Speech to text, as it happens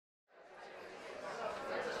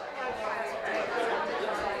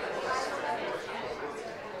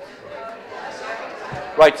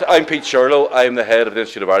Right, I'm Pete Shirlow. I'm the head of the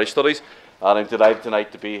Institute of Irish Studies, and I'm delighted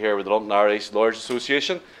tonight to be here with the London Irish Lawyers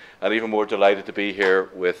Association, and even more delighted to be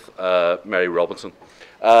here with Mary Robinson.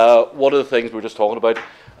 One of the things we were just talking about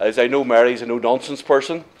is I know Mary's a no-nonsense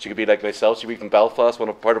person. She could be like myself. She'd be from Belfast, one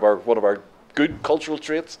of our good cultural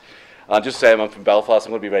traits. And just saying I'm from Belfast,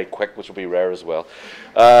 I'm going to be very quick, which will be rare as well.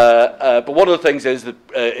 But one of the things is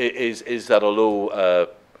that although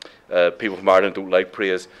people from Ireland don't like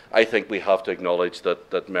praise, I think we have to acknowledge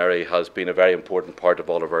that Mary has been a very important part of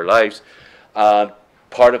all of our lives. And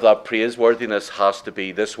part of that praiseworthiness has to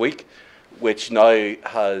be this week, which now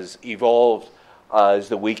has evolved as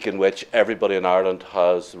the week in which everybody in Ireland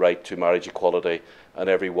has the right to marriage equality and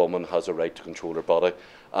every woman has a right to control her body.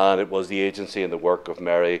 And it was the agency and the work of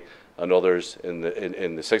Mary and others in the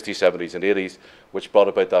 60s, 70s and 80s which brought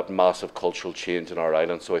about that massive cultural change in our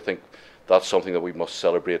island. So I think that's something that we must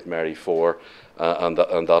celebrate Mary for, and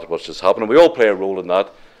that which has happened. And we all play a role in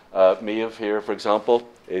that. Maeve here, for example,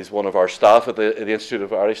 is one of our staff at the Institute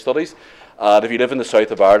of Irish Studies. And if you live in the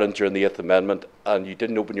south of Ireland during the 8th Amendment and you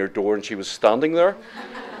didn't open your door and she was standing there,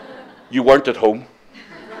 you weren't at home.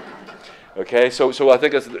 Okay, so I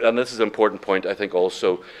think, and this is an important point, I think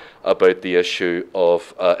also about the issue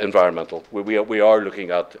of environmental. We are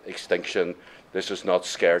looking at extinction. This is not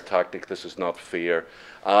scare tactic, this is not fear.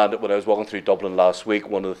 And when I was walking through Dublin last week,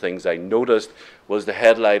 one of the things I noticed was the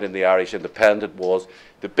headline in the Irish Independent was,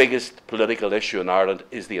 the biggest political issue in Ireland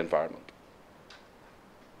is the environment.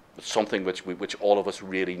 It's something which all of us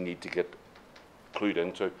really need to get clued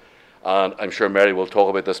into. And I'm sure Mary will talk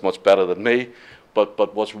about this much better than me,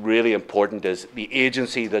 but what's really important is the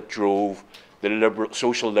agency that drove the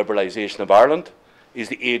social liberalisation of Ireland is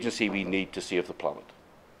the agency we need to save the planet.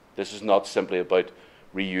 This is not simply about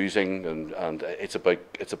reusing, and it's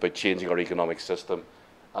about changing our economic system,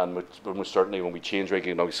 and most certainly when we change our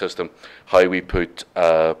economic system, how we put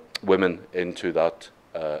women into that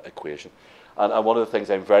equation. And one of the things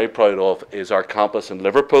I'm very proud of is our campus in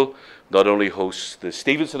Liverpool not only hosts the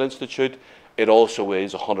Stevenson Institute, it also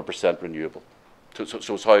is 100% renewable. So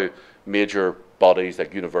it's how major bodies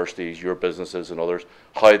like universities, your businesses and others,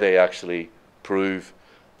 how they actually prove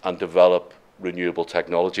and develop renewable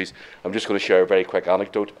technologies. I'm just going to share a very quick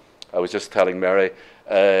anecdote. I was just telling Mary,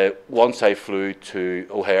 once I flew to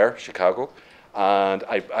O'Hare, Chicago, and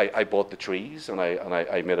I bought the trees, and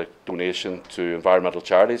I made a donation to environmental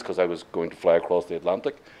charities because I was going to fly across the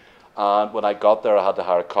Atlantic. And when I got there, I had to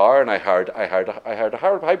hire a car, and I hired a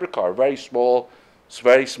hybrid car, very small,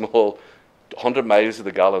 100 miles to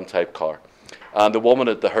the gallon type car. And the woman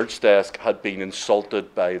at the Hertz desk had been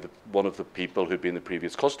insulted by one of the people who'd been the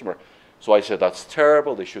previous customer. So I said, that's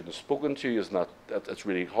terrible, they shouldn't have spoken to you, that's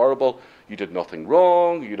really horrible, you did nothing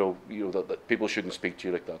wrong, that people shouldn't speak to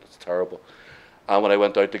you like that, it's terrible. And when I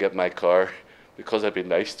went out to get my car, because I'd been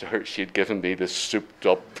nice to her, she'd given me this souped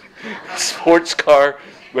up sports car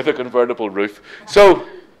with a convertible roof. So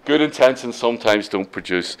good intentions sometimes don't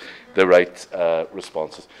produce the right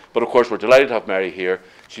responses. But of course we're delighted to have Mary here.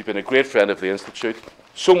 She's been a great friend of the Institute,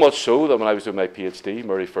 so much so that when I was doing my PhD,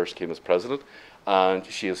 Murray first came as president, and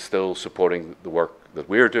she is still supporting the work that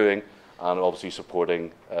we're doing, and obviously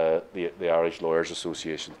supporting the Irish Lawyers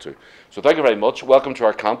Association too. So thank you very much. Welcome to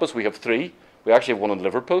our campus. We have 3. We actually have one in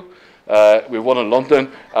Liverpool, we have one in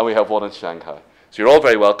London, and we have one in Shanghai. So you're all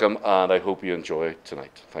very welcome, and I hope you enjoy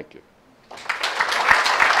tonight. Thank you.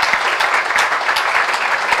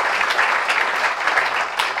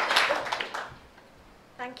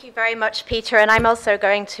 Thank you very much, Peter, and I'm also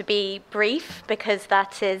going to be brief because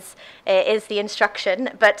that is the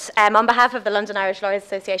instruction. But on behalf of the London Irish Lawyers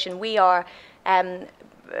Association, we are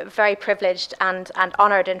very privileged and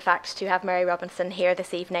honoured, in fact, to have Mary Robinson here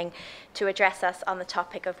this evening to address us on the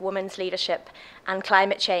topic of women's leadership and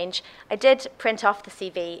climate change. I did print off the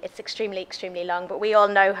CV. It's extremely, extremely long, but we all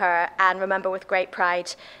know her and remember with great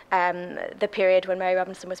pride the period when Mary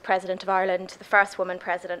Robinson was President of Ireland, the first woman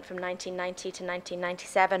president from 1990 to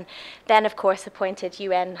 1997, then, of course, appointed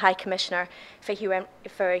UN High Commissioner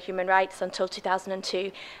for Human Rights until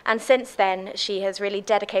 2002. And since then, she has really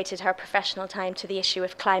dedicated her professional time to the issue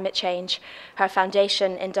of climate change. Her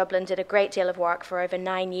foundation in Dublin did a great deal of work for over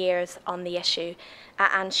 9 years on the issue,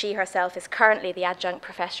 and she herself is currently the Adjunct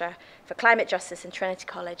Professor for Climate Justice in Trinity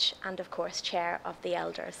College and, of course, Chair of the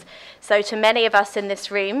Elders. So to many of us in this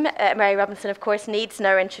room, Mary Robinson, of course, needs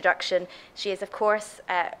no introduction. She is, of course,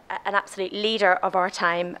 an absolute leader of our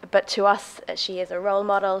time, but to us, she is a role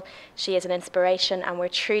model, she is an inspiration, and we're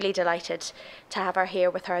truly delighted to have her here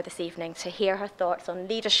with her this evening to hear her thoughts on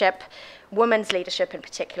leadership, women's leadership in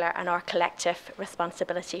particular, and our collective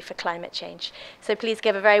responsibility for climate change. So please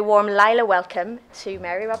give a very warm Lila welcome to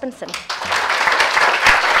Mary Robinson.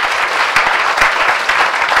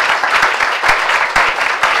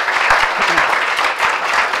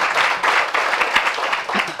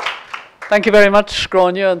 Thank you very much,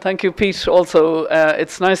 Gráinne, and thank you, Pete, also.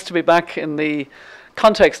 It's nice to be back in the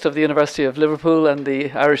context of the University of Liverpool and the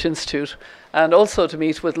Irish Institute, and also to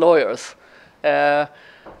meet with lawyers. I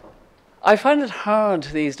find it hard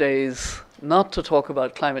these days not to talk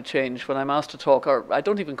about climate change when I'm asked to talk, or I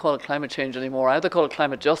don't even call it climate change anymore. I either call it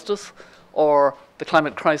climate justice or the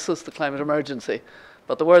climate crisis, the climate emergency.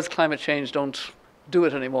 But the words climate change don't do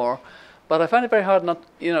it anymore. But I find it very hard not,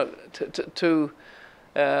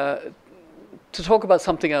 to talk about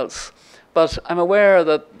something else. But I'm aware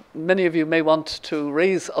that many of you may want to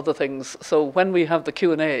raise other things. So when we have the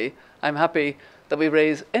Q&A, I'm happy that we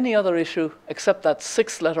raise any other issue except that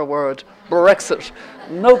 6-letter word, Brexit.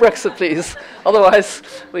 No Brexit, please. Otherwise,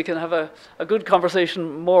 we can have a good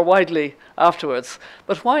conversation more widely afterwards.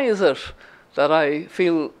 But why is it that I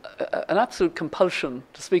feel an absolute compulsion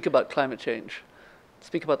to speak about climate change, to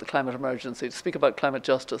speak about the climate emergency, to speak about climate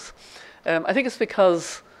justice? I think it's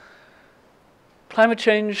because climate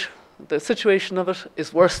change, the situation of it,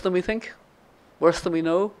 is worse than we think, worse than we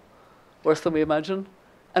know, worse than we imagine,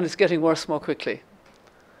 and it's getting worse more quickly.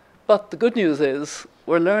 But the good news is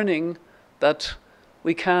we're learning that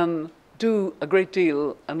we can do a great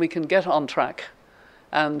deal and we can get on track.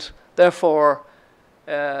 And therefore,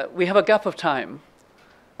 we have a gap of time.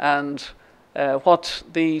 And what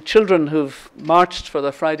the children who've marched for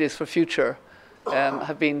the Fridays for Future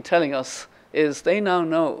have been telling us is they now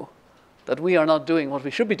know that we are not doing what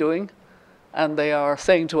we should be doing, and they are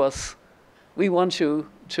saying to us, we want you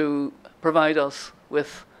to provide us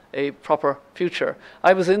with a proper future.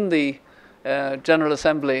 I was in the General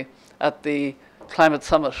Assembly at the Climate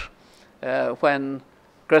Summit when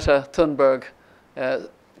Greta Thunberg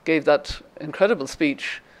gave that incredible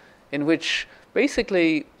speech in which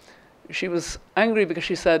basically she was angry because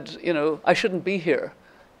she said, I shouldn't be here.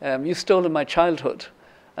 You've stolen my childhood.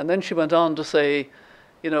 And then she went on to say,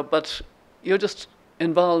 but you're just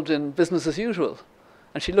involved in business as usual.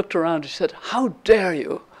 And she looked around and she said, how dare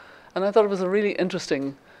you? And I thought it was a really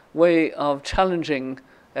interesting way of challenging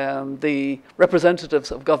the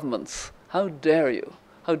representatives of governments. How dare you?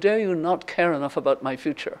 How dare you not care enough about my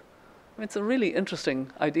future? I mean, it's a really interesting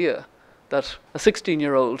idea that a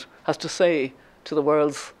 16-year-old has to say to the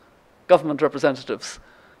world's government representatives,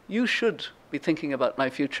 you should be thinking about my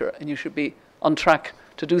future and you should be on track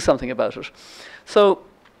to do something about it. So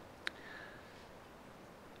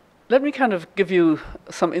let me kind of give you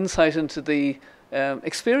some insight into the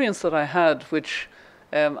experience that I had, which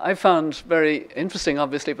I found very interesting,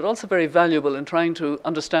 obviously, but also very valuable in trying to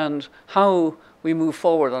understand how we move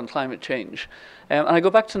forward on climate change. And I go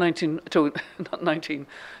back to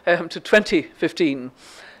 2015.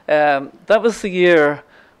 That was the year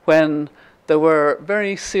when there were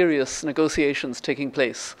very serious negotiations taking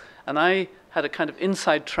place. And I had a kind of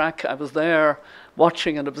inside track. I was there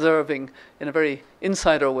watching and observing in a very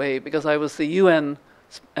insider way because I was the UN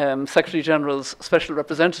Secretary General's Special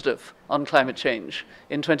Representative on climate change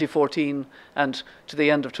in 2014 and to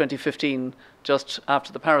the end of 2015, just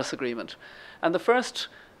after the Paris Agreement. And the first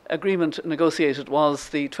agreement negotiated was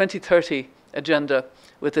the 2030 agenda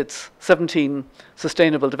with its 17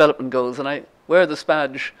 Sustainable Development Goals. And I wear this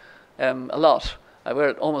badge a lot. I wear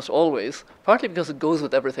it almost always, partly because it goes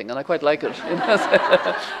with everything, and I quite like it.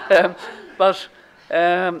 But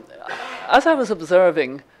as I was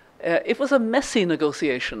observing, it was a messy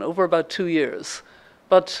negotiation over about 2 years,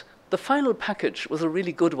 but the final package was a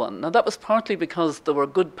really good one. Now, that was partly because there were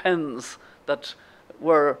good pens that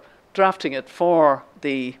were drafting it for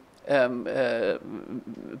the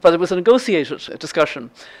but it was a negotiated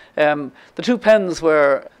discussion. The two pens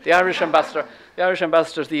were the Irish ambassador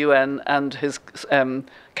to the UN and his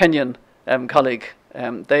Kenyan colleague.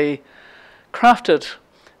 They crafted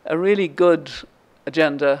a really good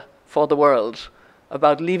agenda for the world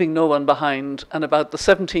about leaving no one behind and about the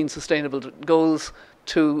 17 sustainable goals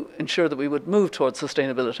to ensure that we would move towards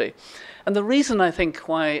sustainability. And the reason I think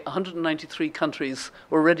why 193 countries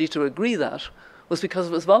were ready to agree that was because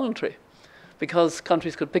it was voluntary, because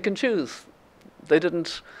countries could pick and choose. They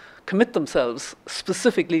didn't commit themselves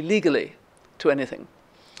specifically legally to anything.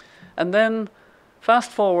 And then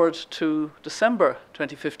fast forward to December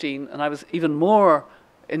 2015, and I was even more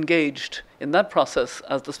engaged in that process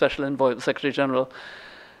as the Special Envoy of the Secretary General.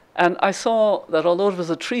 And I saw that although it was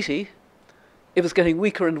a treaty, it was getting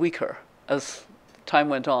weaker and weaker as time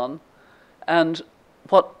went on. And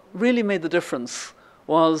what really made the difference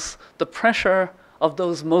was the pressure of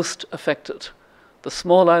those most affected, the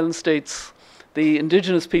small island states, the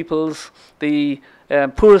indigenous peoples, the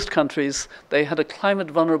poorest countries. They had a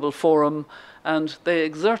climate vulnerable forum and they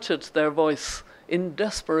exerted their voice in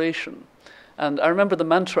desperation. And I remember the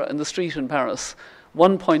mantra in the street in Paris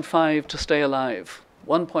 1.5 to stay alive.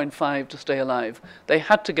 1.5 to stay alive. They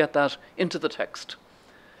had to get that into the text.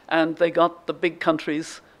 And they got the big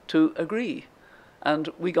countries to agree. And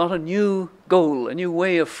we got a new goal, a new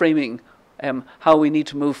way of framing how we need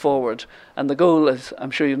to move forward. And the goal, as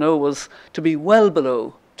I'm sure you know, was to be well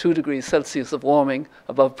below 2 degrees Celsius of warming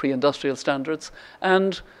above pre-industrial standards,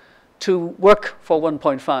 and to work for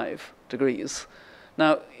 1.5 degrees.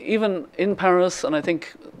 Now, even in Paris, and I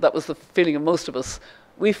think that was the feeling of most of us,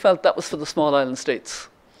 we felt that was for the small island states.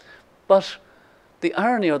 But the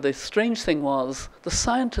irony, or the strange thing was, the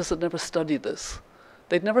scientists had never studied this.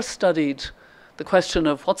 They'd never studied the question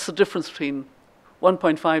of what's the difference between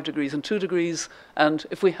 1.5 degrees and 2 degrees, and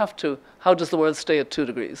if we have to, how does the world stay at 2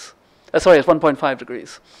 degrees? At 1.5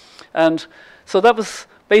 degrees. And so that was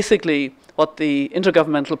basically what the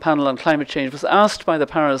Intergovernmental Panel on Climate Change was asked by the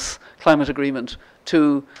Paris Climate Agreement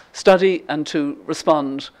to study and to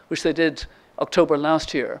respond, which they did October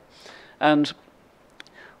last year. And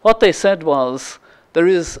what they said was, there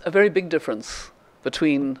is a very big difference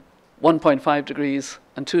between 1.5 degrees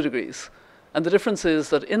and 2 degrees. And the difference is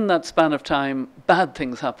that in that span of time, bad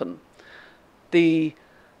things happen. The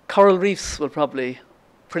coral reefs will probably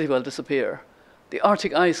pretty well disappear. The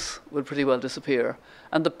Arctic ice will pretty well disappear.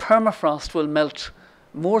 And the permafrost will melt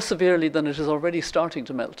more severely than it is already starting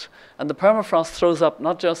to melt. And the permafrost throws up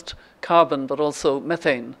not just carbon, but also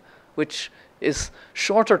methane, which is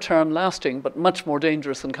shorter term lasting, but much more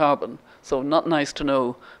dangerous than carbon. So not nice to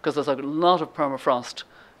know, because there's a lot of permafrost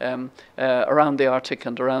around the Arctic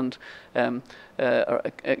and around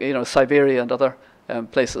Siberia and other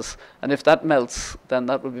places. And if that melts, then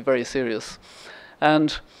that would be very serious.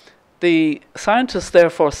 And the scientists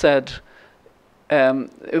therefore said,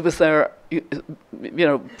 it was their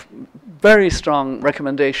very strong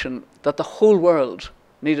recommendation that the whole world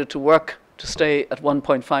needed to work to stay at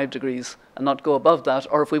 1.5 degrees and not go above that,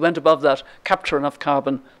 or if we went above that, capture enough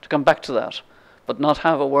carbon to come back to that, but not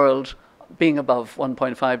have a world being above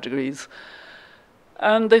 1.5 degrees.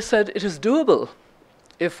 And they said it is doable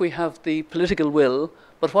if we have the political will,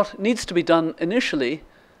 but what needs to be done initially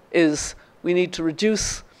is we need to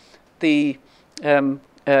reduce the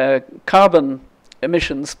carbon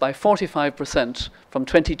emissions by 45% from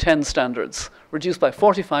 2010 standards, reduced by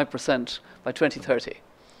 45% by 2030.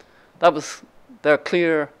 That was their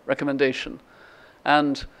clear recommendation.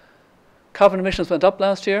 And carbon emissions went up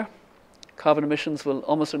last year. Carbon emissions will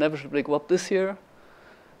almost inevitably go up this year.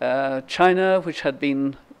 China, which had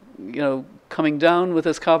been coming down with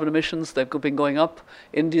its carbon emissions, they've been going up.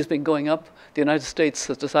 India's been going up. The United States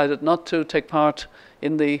has decided not to take part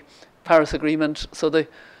in the Paris Agreement. So the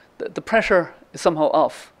pressure is somehow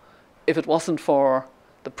off, if it wasn't for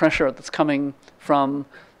the pressure that's coming from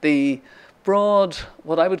the broad,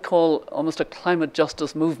 what I would call almost a climate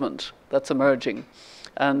justice movement that's emerging.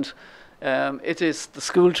 And it is the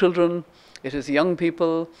school children, it is young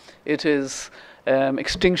people, it is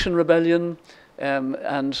Extinction Rebellion,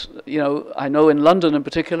 and I know in London in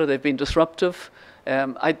particular they've been disruptive.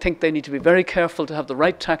 I think they need to be very careful to have the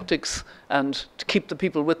right tactics and to keep the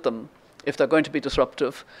people with them if they're going to be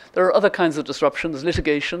disruptive. There are other kinds of disruption. There's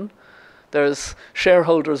litigation. There's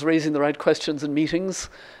shareholders raising the right questions in meetings.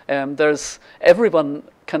 There's everyone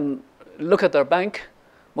can look at their bank.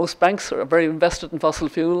 Most banks are very invested in fossil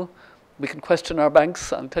fuel. We can question our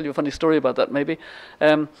banks. I'll tell you a funny story about that maybe.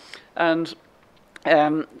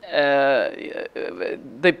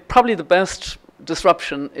 Probably the best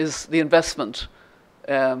disruption is the investment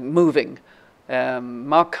moving.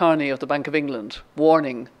 Mark Carney of the Bank of England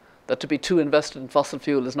warning that to be too invested in fossil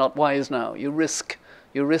fuel is not wise now. You risk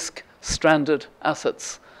stranded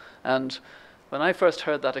assets. And when I first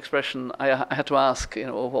heard that expression, I had to ask,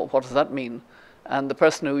 what does that mean? And the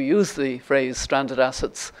person who used the phrase stranded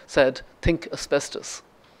assets said, think asbestos.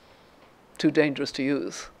 Too dangerous to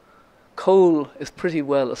use. Coal is pretty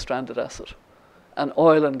well a stranded asset. And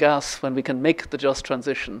oil and gas, when we can make the just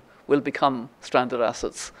transition, will become stranded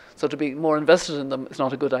assets. So to be more invested in them is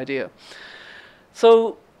not a good idea.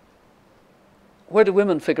 So where do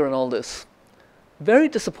women figure in all this? Very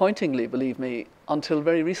disappointingly, believe me, until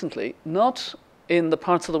very recently, not in the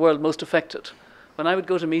parts of the world most affected. When I would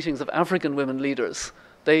go to meetings of African women leaders,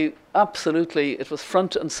 they absolutely, it was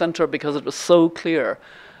front and center because it was so clear.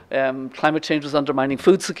 Climate change was undermining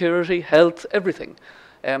food security, health, everything.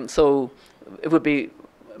 So it would be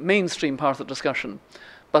mainstream part of the discussion.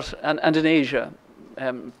 But and in Asia,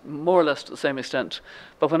 more or less to the same extent.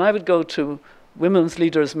 But when I would go to women's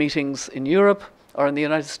leaders' meetings in Europe or in the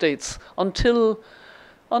United States, until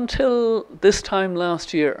this time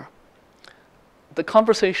last year, the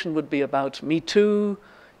conversation would be about Me Too,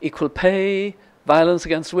 equal pay, violence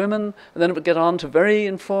against women, and then it would get on to very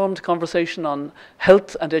informed conversation on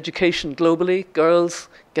health and education globally, girls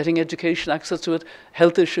getting education, access to it,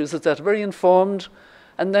 health issues, etc. Very informed.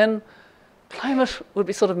 And then climate would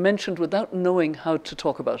be sort of mentioned without knowing how to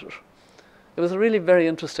talk about it. It was really very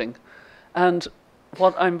interesting. And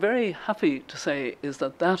what I'm very happy to say is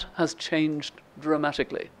that that has changed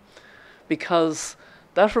dramatically, because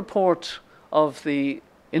that report of the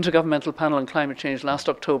Intergovernmental Panel on Climate Change last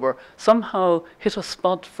October somehow hit a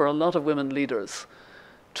spot for a lot of women leaders.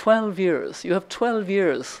 12 years. You have 12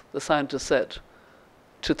 years, the scientists said,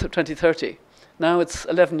 to 2030. Now it's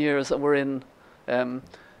 11 years and we're in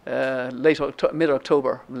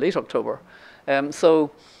mid-October, late October.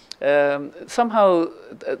 Somehow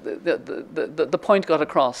the point got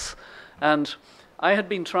across. And I had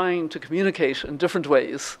been trying to communicate in different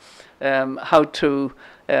ways how to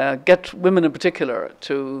get women in particular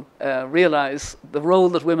to realize the role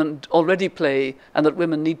that women already play and that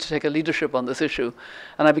women need to take a leadership on this issue.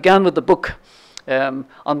 And I began with the book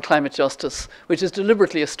on climate justice, which is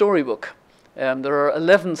deliberately a storybook. There are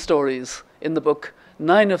 11 stories in the book.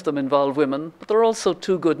 9 of them involve women, but there are also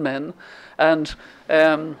 2 good men. And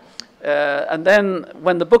then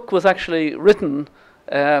when the book was actually written,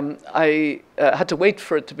 I had to wait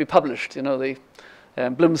for it to be published. You know, the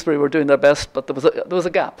Bloomsbury were doing their best, but there was a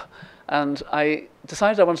gap. And I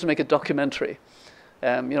decided I wanted to make a documentary,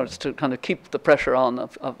 you know, just to kind of keep the pressure on,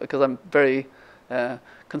 because I'm very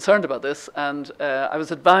concerned about this. And I was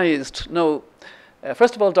advised, no,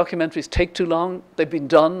 first of all, documentaries take too long. They've been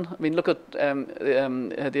done. I mean, look at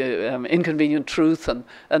the Inconvenient Truth, and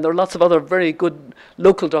there are lots of other very good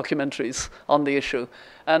local documentaries on the issue.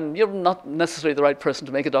 And you're not necessarily the right person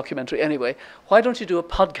to make a documentary anyway. Why don't you do a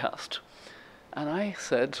podcast? And I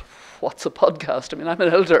said, what's a podcast? I mean, I'm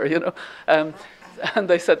an elder, you know. And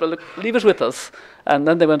they said, well, look, leave it with us. And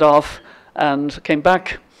then they went off and came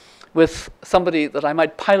back with somebody that I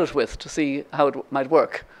might pilot with to see how it might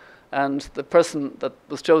work. And the person that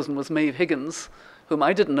was chosen was Maeve Higgins, whom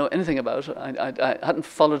I didn't know anything about. I hadn't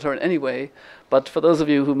followed her in any way. But for those of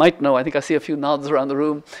you who might know, I think I see a few nods around the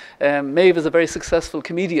room. Maeve is a very successful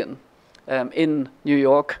comedian in New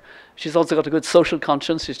York. She's also got a good social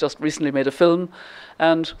conscience. She's just recently made a film.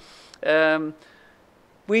 And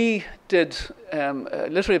we did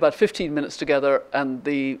literally about 15 minutes together, and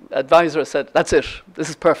the advisor said, that's it, this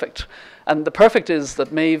is perfect. And the perfect is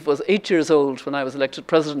that Maeve was 8 years old when I was elected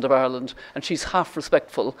President of Ireland, and she's half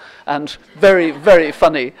respectful and very, very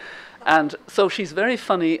funny. And so she's very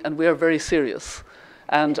funny, and we're very serious.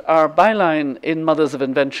 And our byline in Mothers of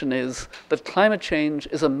Invention is that climate change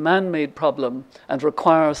is a man-made problem and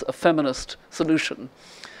requires a feminist solution.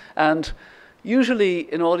 And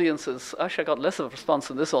usually in audiences, actually I got less of a response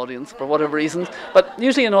in this audience for whatever reasons, but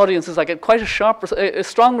usually in audiences I get quite a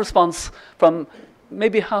strong response from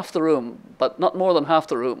maybe half the room, but not more than half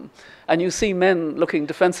the room. And you see men looking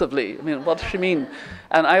defensively. I mean, what does she mean?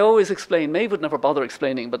 And I always explain, Maeve would never bother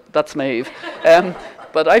explaining, but that's Maeve.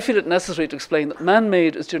 But I feel it necessary to explain that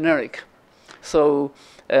man-made is generic. So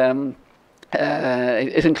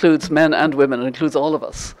it includes men and women, it includes all of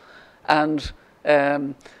us. And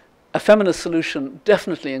a feminist solution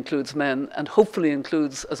definitely includes men, and hopefully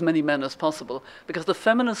includes as many men as possible, because the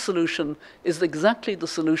feminist solution is exactly the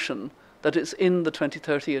solution that is in the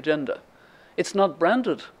 2030 agenda. It's not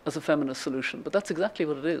branded as a feminist solution, but that's exactly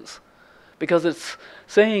what it is. Because it's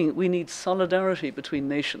saying we need solidarity between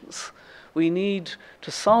nations. We need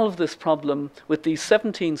to solve this problem with these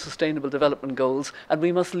 17 Sustainable Development Goals, and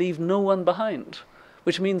we must leave no one behind,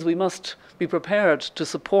 which means we must be prepared to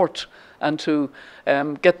support and to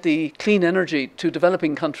get the clean energy to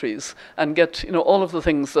developing countries, and get, you know, all of the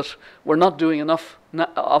things that we're not doing enough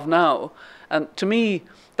of now. And to me,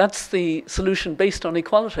 that's the solution based on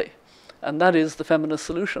equality, and that is the feminist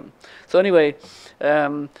solution. So anyway,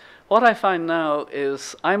 what I find now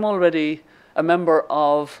is I'm already a member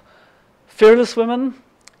of fearless women,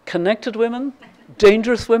 connected women,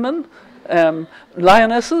 dangerous women,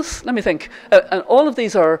 lionesses, let me think. And all of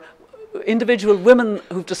these are individual women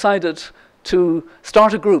who've decided to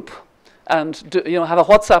start a group and do, you know, have a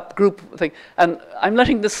WhatsApp group thing. And I'm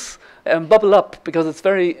letting this bubble up because it's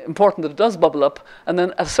very important that it does bubble up. And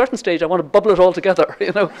then at a certain stage, I want to bubble it all together.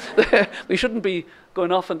 You know, we shouldn't be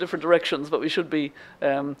going off in different directions, but we should be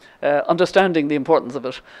understanding the importance of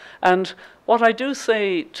it. And what I do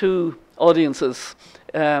say to audiences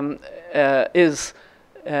is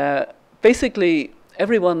basically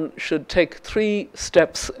everyone should take 3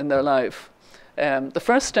 steps in their life. The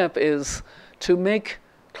first step is to make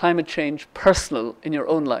climate change personal in your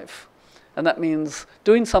own life. And that means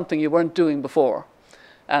doing something you weren't doing before.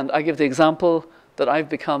 And I give the example that I've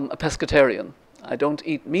become a pescatarian. I don't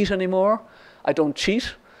eat meat anymore. I don't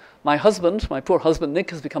cheat. My husband, my poor husband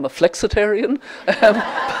Nick, has become a flexitarian.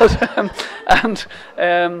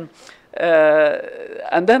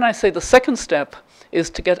 And then I say the second step is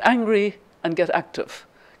to get angry and get active.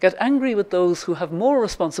 Get angry with those who have more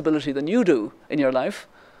responsibility than you do in your life.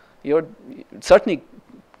 You're certainly,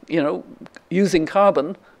 using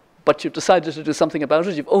carbon, but you've decided to do something about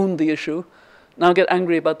it. You've owned the issue. Now get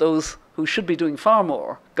angry about those who should be doing far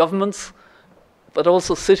more. Governments, but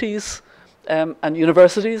also cities and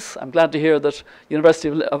universities. I'm glad to hear that University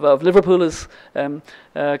of Liverpool is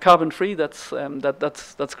carbon-free. That's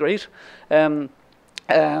great.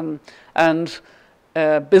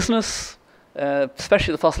 Business,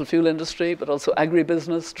 especially the fossil fuel industry, but also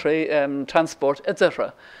agribusiness, trade, transport,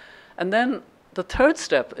 etc. And then the third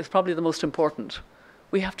step is probably the most important.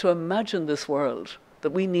 We have to imagine this world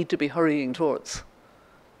that we need to be hurrying towards.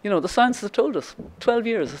 The science has told us 12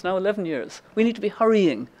 years, it's now 11 years. We need to be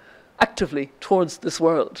hurrying actively towards this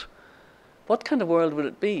world. What kind of world will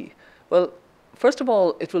it be? Well, first of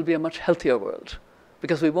all, it will be a much healthier world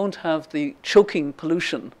because we won't have the choking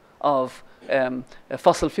pollution of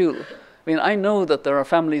fossil fuel. I mean, I know that there are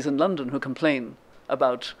families in London who complain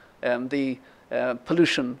about the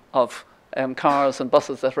pollution of cars and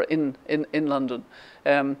buses that are in London.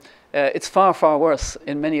 It's far, far worse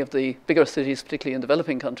in many of the bigger cities, particularly in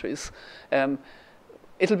developing countries.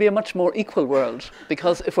 It'll be a much more equal world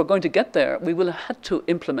because if we're going to get there, we will have to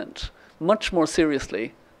implement much more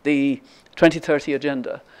seriously the 2030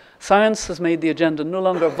 agenda. Science has made the agenda no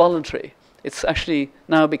longer voluntary. It's actually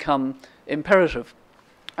now become imperative.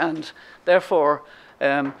 And therefore,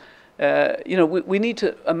 we need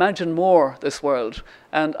to imagine more this world.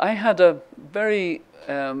 And I had a very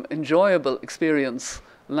enjoyable experience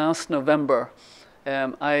last November.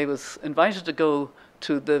 I was invited to go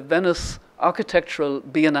to the Venice Architectural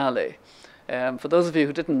Biennale. For those of you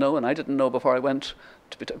who didn't know, and I didn't know before I went,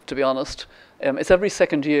 to be honest, it's every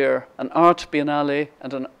second year an art biennale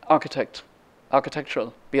and an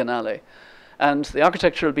architectural biennale. And the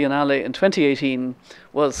Architectural Biennale in 2018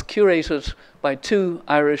 was curated by two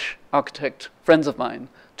Irish architect friends of mine,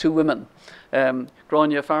 two women,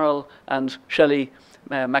 Gráinne Farrell and Shelley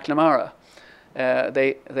McNamara.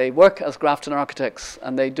 They work as Grafton architects,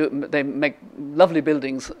 and they make lovely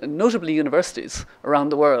buildings, notably universities around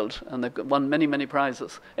the world, and they've won many, many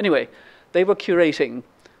prizes. Anyway, they were curating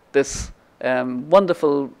this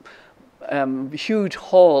wonderful, huge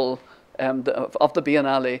hall of the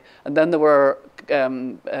Biennale, and then there were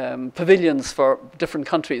pavilions for different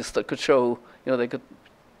countries that could show, they could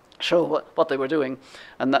show what they were doing,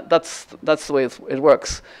 and that's the way it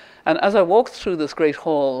works. And as I walked through this great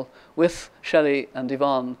hall with Shelley and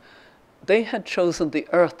Yvonne, they had chosen the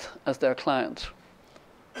earth as their client,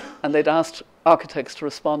 and they'd asked architects to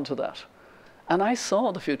respond to that. And I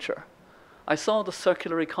saw the future. I saw the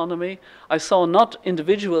circular economy. I saw not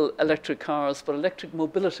individual electric cars, but electric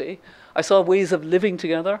mobility. I saw ways of living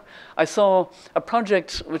together. I saw a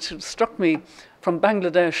project which struck me from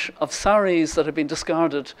Bangladesh of saris that had been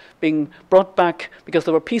discarded being brought back because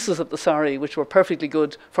there were pieces of the sari which were perfectly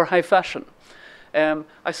good for high fashion.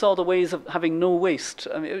 I saw the ways of having no waste.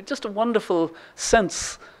 I mean, it was just a wonderful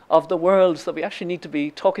sense of the world that we actually need to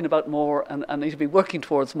be talking about more and need to be working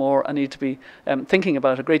towards more and need to be thinking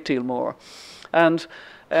about a great deal more. And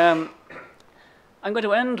I'm going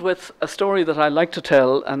to end with a story that I like to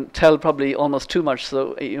tell, and tell probably almost too much,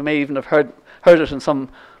 so you may even have heard it in some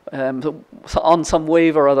on some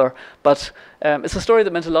wave or other, but it's a story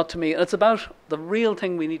that meant a lot to me, and it's about the real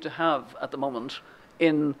thing we need to have at the moment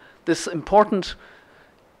in this important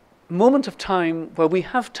moment of time where we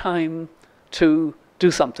have time to do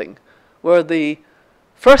something, we're the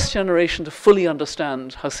first generation to fully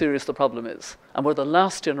understand how serious the problem is, and we're the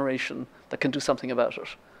last generation that can do something about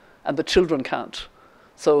it, and the children can't.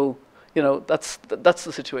 So, that's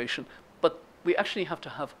the situation. But we actually have to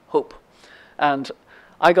have hope. And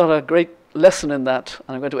I got a great lesson in that,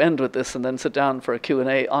 and I'm going to end with this and then sit down for a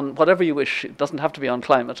Q&A on whatever you wish. It doesn't have to be on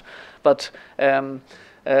climate. But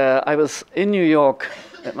I was in New York,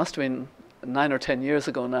 it must have been 9 or 10 years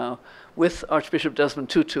ago now, with Archbishop Desmond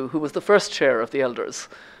Tutu, who was the first chair of the elders.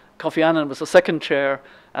 Kofi Annan was the second chair,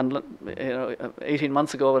 and 18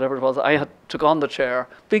 months ago, whatever it was, I took on the chair.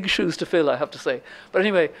 Big shoes to fill, I have to say. But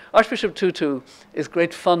anyway, Archbishop Tutu is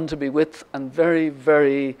great fun to be with, and very,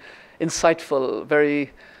 very insightful,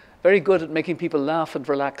 very, very good at making people laugh and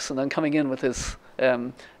relax, and then coming in with his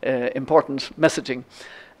important messaging.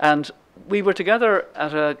 And we were together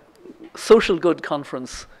at a social good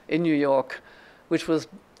conference in New York, which was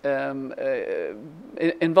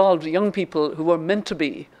involved young people who were meant to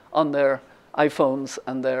be on their iPhones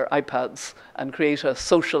and their iPads and create a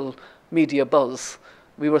social media buzz.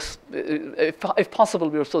 We were, if possible,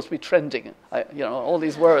 we were supposed to be trending, all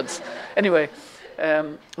these words. Anyway,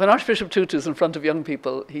 when Archbishop Tutu's in front of young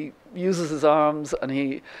people, he uses his arms and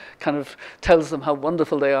he kind of tells them how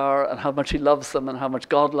wonderful they are and how much he loves them and how much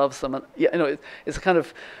God loves them. And it's a kind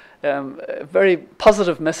of very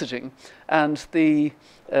positive messaging. And the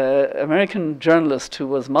American journalist who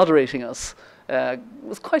was moderating us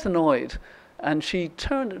was quite annoyed. And she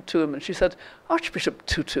turned to him and she said, "Archbishop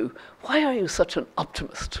Tutu, why are you such an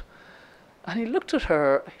optimist?" And he looked at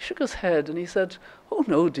her, he shook his head and he said, "Oh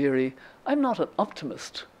no, dearie, I'm not an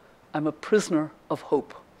optimist. I'm a prisoner of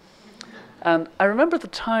hope." And I remember at the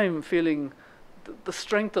time feeling the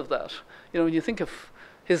strength of that. When you think of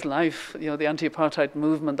his life, the anti-apartheid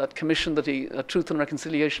movement, that commission that Truth and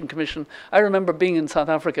Reconciliation Commission. I remember being in South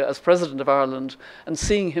Africa as President of Ireland and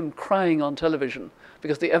seeing him crying on television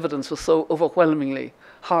because the evidence was so overwhelmingly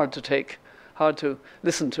hard to take, hard to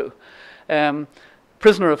listen to.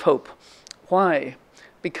 Prisoner of hope. Why?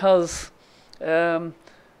 Because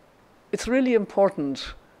it's really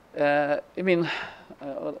important. The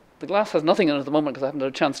glass has nothing in it at the moment because I haven't had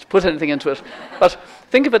a chance to put anything into it. But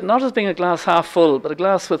think of it not as being a glass half full, but a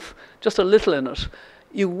glass with just a little in it.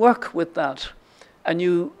 You work with that and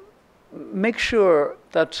you make sure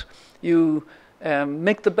that you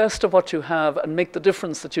make the best of what you have and make the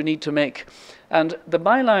difference that you need to make. And the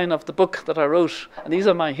byline of the book that I wrote, and these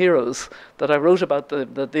are my heroes, that I wrote about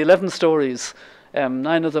the 11 stories,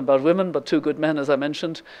 9 of them about women, but 2 good men, as I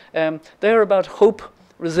mentioned. They're about hope,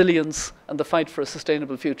 resilience, and the fight for a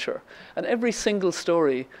sustainable future. And every single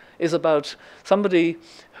story is about somebody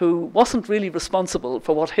who wasn't really responsible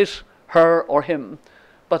for what hit her or him,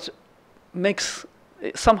 but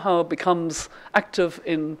somehow becomes active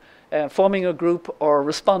in forming a group or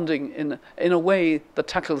responding in a way that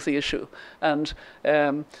tackles the issue. And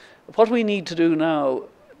what we need to do now,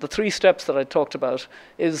 the 3 steps that I talked about,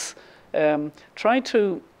 is try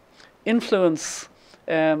to influence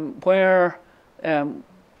where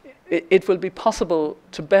it will be possible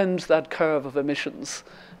to bend that curve of emissions.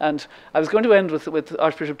 And I was going to end with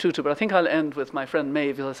Archbishop Tutu, but I think I'll end with my friend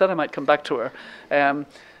Maeve, because I said I might come back to her.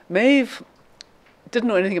 Maeve didn't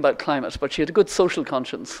know anything about climate, but she had a good social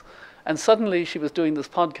conscience. And suddenly she was doing this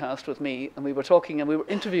podcast with me, and we were talking and we were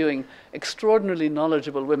interviewing extraordinarily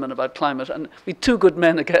knowledgeable women about climate. And we had 2 good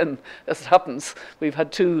men again, as it happens. We've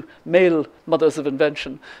had 2 male mothers of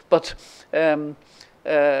invention. But Maeve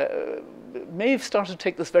started to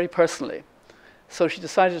take this very personally. So she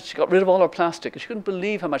decided she got rid of all her plastic. She couldn't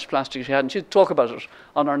believe how much plastic she had, and she'd talk about it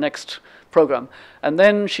on our next program. And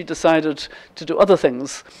then she decided to do other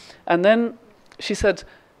things. And then she said,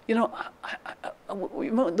 we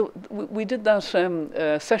did that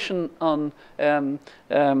session on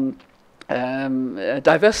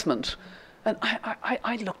divestment, and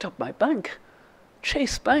I looked up my bank,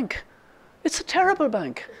 Chase Bank. It's a terrible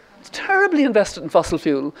bank. It's terribly invested in fossil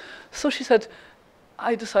fuel. So she said,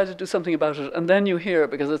 I decided to do something about it. And then you hear,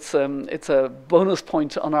 because it's a bonus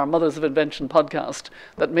point on our Mothers of Invention podcast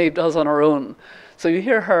that Maeve does on her own. So you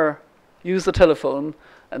hear her use the telephone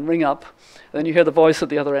and ring up, and then you hear the voice at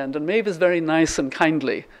the other end. And Maeve is very nice and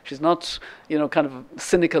kindly. She's not, kind of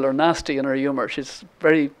cynical or nasty in her humor. She's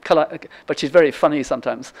but she's very funny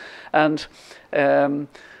sometimes. And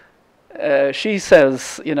she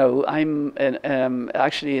says, I'm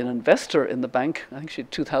actually an investor in the bank. I think she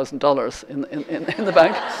had $2,000 in the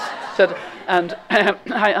bank. Said, and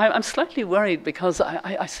I'm slightly worried because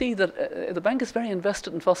I see that the bank is very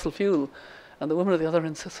invested in fossil fuel. And the woman at the other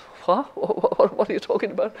end says, what? What are you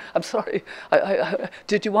talking about? I'm sorry.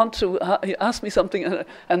 Did you want to ask me something?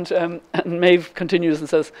 And Maeve continues and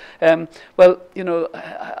says, well,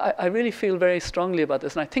 I really feel very strongly about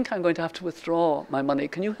this, and I think I'm going to have to withdraw my money.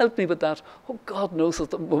 Can you help me with that? Oh, God knows, says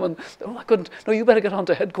the woman. Oh, I couldn't. No, you better get on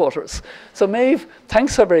to headquarters. So Maeve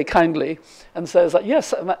thanks her very kindly and says,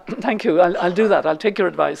 yes, thank you. I'll do that. I'll take your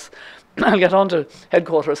advice. I'll get on to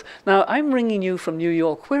headquarters. Now, I'm ringing you from New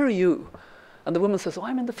York. Where are you? And the woman says,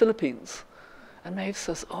 I'm in the Philippines. And Maeve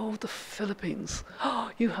says, the Philippines.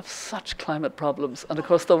 Oh, you have such climate problems. And of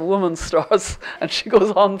course the woman starts, and she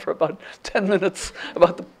goes on for about 10 minutes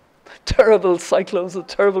about the terrible cyclones, the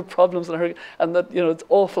terrible problems, and that, it's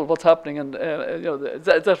awful what's happening, and, et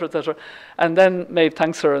cetera, et cetera. And then Maeve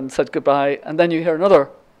thanks her and said goodbye. And then you hear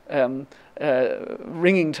another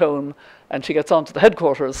ringing tone, and she gets on to the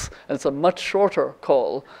headquarters, and it's a much shorter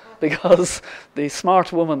call, because the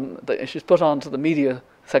smart woman, she's put on to the media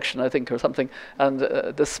section, I think, or something, and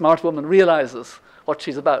the smart woman realizes what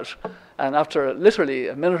she's about, and after literally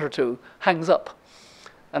a minute or 2, hangs up.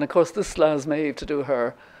 And of course, this allows Maeve to do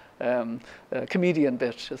her comedian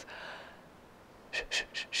bit.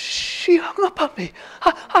 She hung up on me.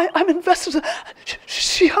 I'm invested.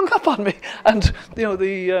 She hung up on me, and you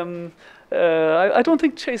know I don't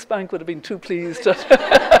think Chase Bank would have been too pleased.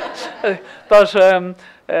 But I'm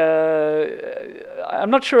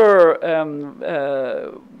not sure,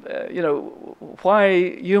 you know,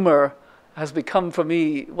 why humour has become for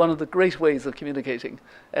me one of the great ways of communicating.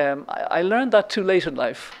 I learned that too late in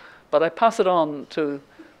life, but I pass it on to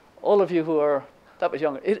all of you who are that much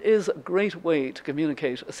younger. It is a great way to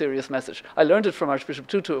communicate a serious message. I learned it from Archbishop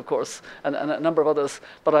Tutu, of course, and a number of others,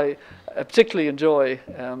 but I particularly enjoy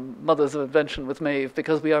Mothers of Invention with Maeve,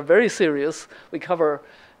 because we are very serious. We cover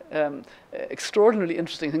extraordinarily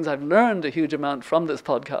interesting things. I've learned a huge amount from this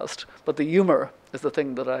podcast, but the humour is the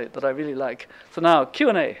thing that I really like. So now,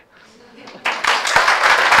 Q&A.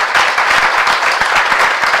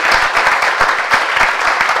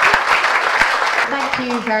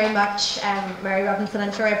 Thank you very much, Mary Robinson.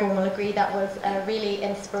 I'm sure everyone will agree that was a really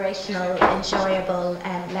inspirational, enjoyable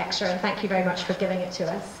lecture, and thank you very much for giving it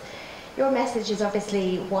to us. Your message is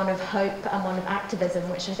obviously one of hope and one of activism,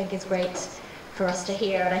 which I think is great for us to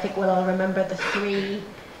hear, and I think we'll all remember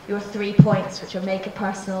your three points, which are make it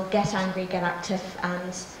personal, get angry, get active,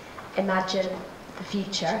 and imagine the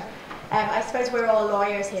future. I suppose we're all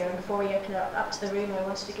lawyers here, and before we open it up to the room, I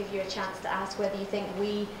wanted to give you a chance to ask whether you think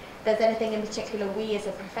there's anything in particular we as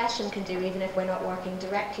a profession can do, even if we're not working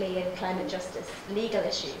directly in climate justice legal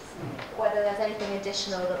issues, whether there's anything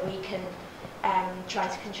additional that we can try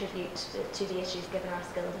to contribute to the issues given our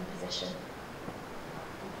skills and position.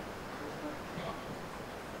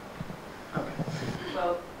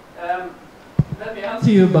 Well, let me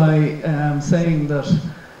answer you by saying that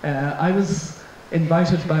I was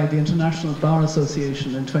invited by the International Bar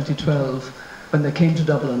Association in 2012 when they came to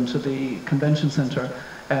Dublin to the convention centre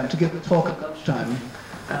to give a talk at lunchtime,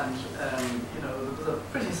 and you know, there was a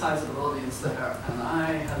pretty sizable audience there, and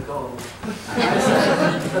I had a go. And I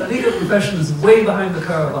said, the legal profession is way behind the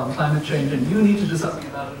curve on climate change, and you need to do something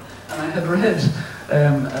about it. And I had read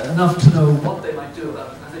enough to know what they might do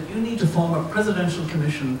about it. I said, you need to form a presidential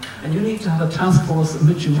commission, and you need to have a task force in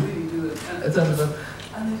which you really do it, etc.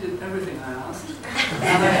 And they did everything I asked.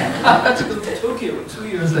 And I had to go to Tokyo 2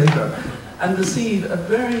 years later and receive a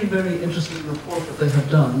very, very interesting report that they had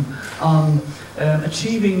done on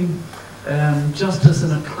achieving justice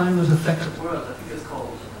in a climate-affected world, I think it's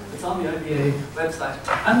called. It's on the IBA website.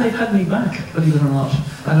 And they've had me back, believe it or not,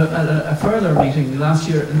 at a further meeting last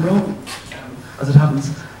year in Rome, as it happens,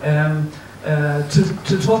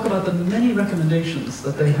 to talk about the many recommendations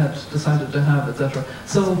that they had decided to have, etc.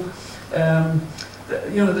 So,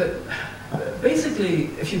 you know, basically,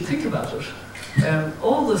 if you think about it,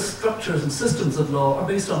 all the structures and systems of law are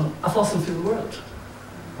based on a fossil fuel world.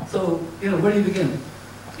 So, you know, where do you begin?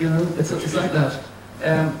 You know, it's like that.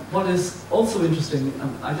 What is also interesting,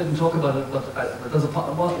 and I didn't talk about it, but there's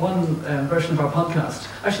one version of our podcast.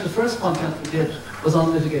 Actually, the first podcast we did was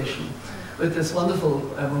on litigation with this wonderful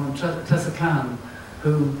woman, Tessa Khan,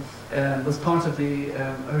 who was part of the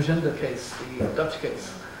Urgenda case, the Dutch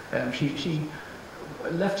case. She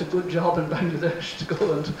left a good job in Bangladesh to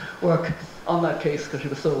go and work on that case because she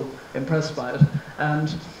was so impressed by it.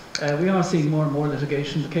 And we are seeing more and more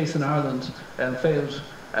litigation. The case in Ireland failed,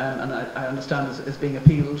 and I understand is being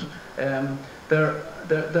appealed.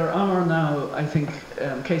 There are now, I think,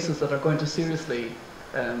 cases that are going to seriously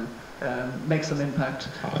make some impact.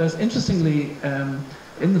 There's interestingly,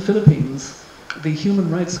 in the Philippines, the Human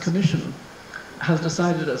Rights Commission has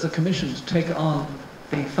decided as a commission to take on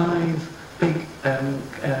the 5 big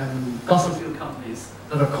fossil fuel companies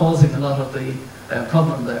that are causing a lot of the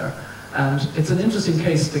problem there. And it's an interesting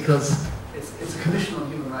case because it's a commission on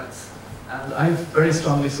human rights. And I've very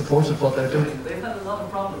strongly supported what they're doing. They've had a lot of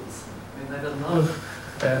problems. I mean, they've had a lot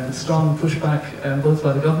of strong pushback, both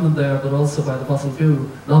by the government there, but also by the fossil fuel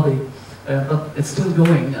lobby. But it's still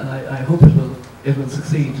going, and I hope it will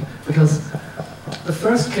succeed. Because the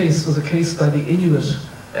first case was a case by the Inuit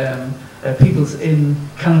peoples in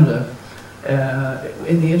Canada,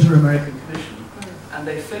 in the Inter-American Commission, and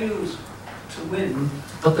they failed to win,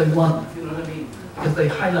 but they won, you know what I mean? Because they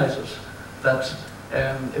highlighted that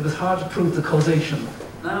it was hard to prove the causation.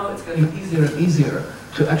 Now it's getting easier and easier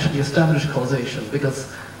to actually establish causation,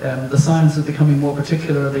 because the science is becoming more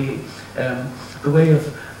particular, the way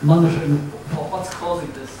of monitoring what's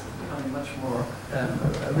causing this is becoming much more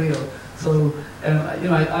real. So, you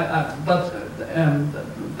know, but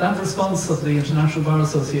that response of the International Bar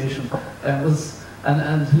Association was,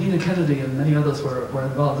 and Helena Kennedy and many others were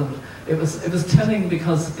involved in it. It was telling,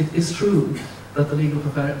 because it is true that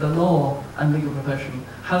the law and legal profession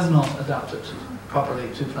has not adapted properly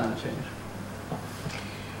to climate change.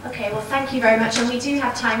 Okay, well, thank you very much, and we do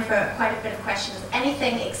have time for quite a bit of questions.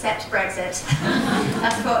 Anything except Brexit.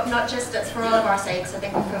 That's for all of our sakes. I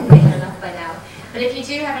think we've probably had enough by now. But if you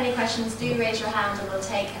do have any questions, do raise your hand, and we'll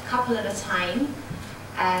take a couple at a time.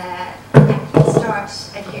 We'll start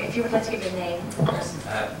if you would like to give your name.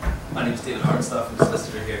 My name is David Harnstaff, I'm a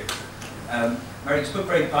solicitor here. Mary, you spoke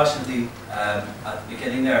very passionately at the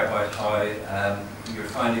beginning there about how you're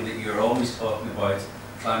finding that you're always talking about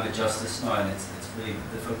climate justice now, and it's really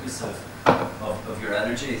the focus of your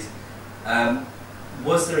energies.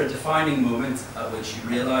 Was there a defining moment at which you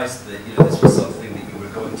realised that this was something that you were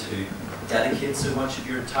going to dedicate so much of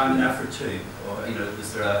your time and effort to, or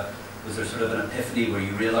was there sort of an epiphany where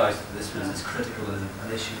you realised that this was as critical an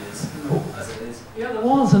issue as it is? Yeah, there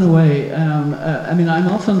was in a way. I mean, I'm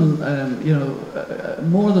often,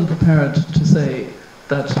 more than prepared to say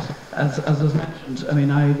that, as was mentioned, I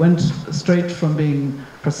mean, I went straight from being,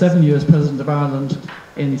 for 7 years, President of Ireland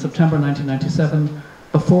in September 1997,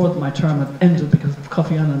 before my term had ended because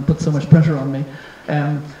Kofi Annan put so much pressure on me.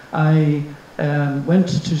 I went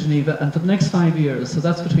to Geneva, and for the next 5 years, so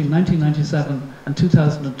that's between 1997 and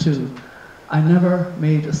 2002, I never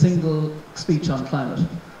made a single speech on climate.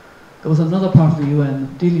 There was another part of the UN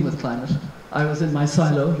dealing with climate. I was in my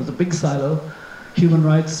silo, it was a big silo, human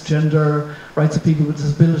rights, gender, rights of people with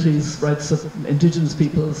disabilities, rights of indigenous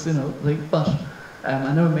peoples, but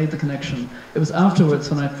I never made the connection. It was afterwards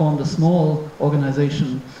when I formed a small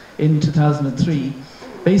organisation in 2003,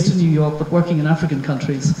 based in New York, but working in African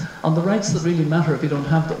countries, on the rights that really matter if you don't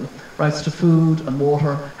have them. Rights to food and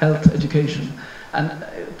water, health, education. And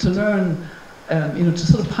to learn, to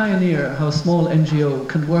sort of pioneer how a small NGO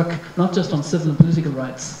can work not just on civil and political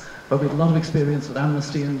rights, but we have a lot of experience with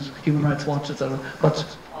Amnesty and Human Rights Watch, etc., but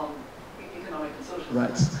on economic and social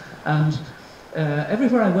rights. And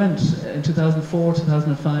everywhere I went in 2004,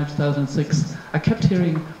 2005, 2006, I kept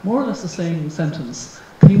hearing more or less the same sentence: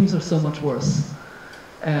 things are so much worse.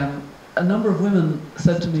 A number of women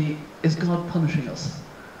said to me, is God punishing us?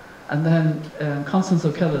 And then Constance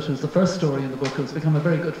O'Kellet, who's the first story in the book, who's become a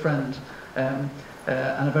very good friend and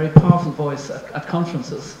a very powerful voice at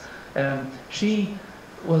conferences, she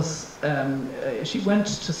went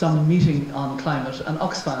to some meeting on climate, and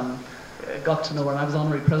Oxfam got to know her, and I was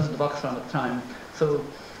honorary president of Oxfam at the time, so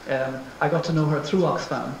I got to know her through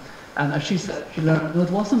Oxfam. And as she said, she learned, no,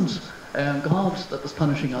 it wasn't God that was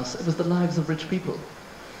punishing us, it was the lives of rich people.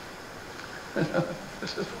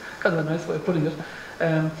 Which is kind of a nice way of putting it.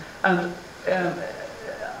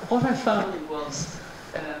 What I found was,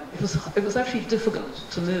 it was actually difficult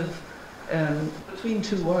to live between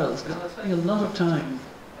two worlds, because I was spending a lot of time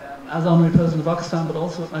as honorary president of Oxfam, but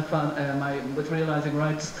also with with Realising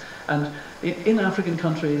Rights, and in African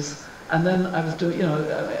countries. And then I was doing, in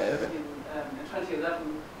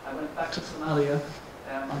 2011, I went back to Somalia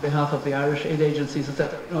on behalf of the Irish aid agencies,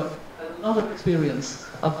 etc. A lot of experience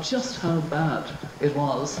of just how bad it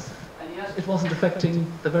was, and yet it wasn't affecting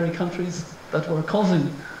the very countries that were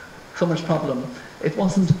causing so much problem. It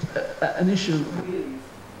wasn't an issue really in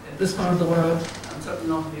this part of the world, and certainly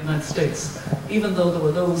not in the United States, even though there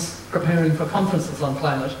were those preparing for conferences on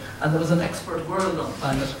climate, and there was an expert world on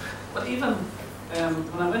climate. But even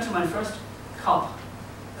when I went to my first COP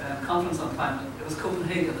conference on climate, it was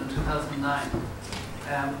Copenhagen in 2009,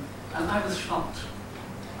 and I was shocked.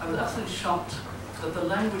 I was absolutely shocked that the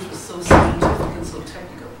language was so scientific and so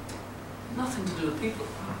technical. Nothing to do with people.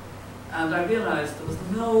 And I realized there was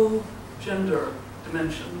no gender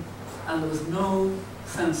dimension, and there was no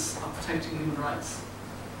sense of protecting human rights.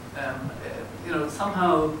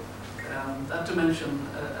 Somehow that dimension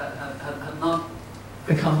had not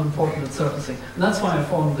become important at surfacing. And that's why I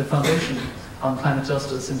formed the Foundation on Climate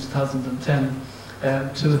Justice in 2010,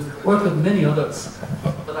 to work with many others.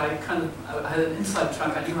 But I had an inside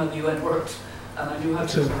track. I knew how the UN worked, and I knew how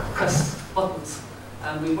to press buttons.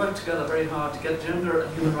 And we worked together very hard to get gender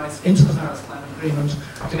and human rights into the Paris Climate Agreement,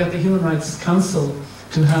 to get the Human Rights Council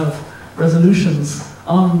to have resolutions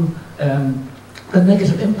on the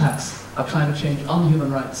negative impacts of climate change on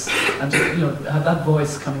human rights, and to have that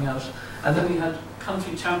voice coming out. And then we had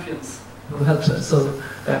country champions who helped us. So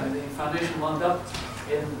the foundation wound up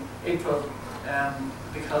in April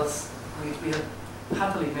because we had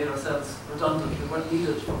happily made ourselves redundant. We weren't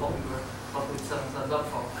needed for what we'd set ourselves up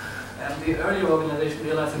for. The earlier organisation,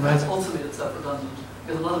 Realising Rights, also made itself redundant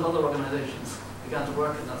because a lot of other organisations began to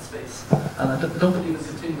work in that space. And I don't believe in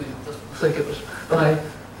continuing just for the sake of it. But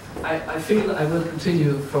I feel that I will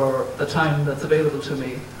continue for the time that's available to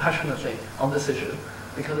me passionately on this issue,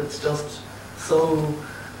 because it's just so,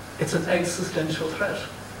 it's an existential threat.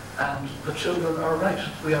 And the children are right.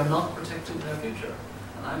 We are not protecting their future.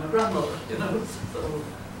 And I'm a grandmother, you know, so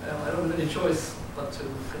I don't have any choice but to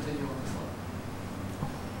continue on this one.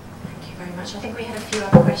 Thank you very much. I think we had a few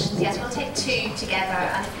other questions. Yes, we'll take two together.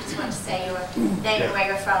 And if you just want to say your name and where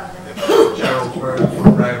you're from. Then Gerald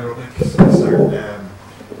from Brown Rubik.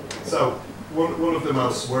 So one of the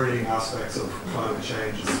most worrying aspects of climate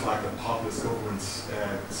change is the fact that populist governments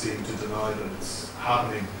seem to deny that it's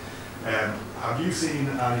happening. Have you seen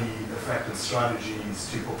any effective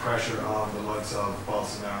strategies to put pressure on the likes of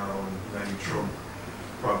Bolsonaro and maybe Trump,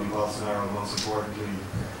 probably Bolsonaro most importantly,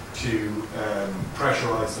 to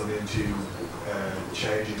pressurise them into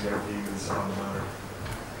changing their views on the matter?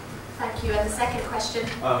 Thank you. And the second question?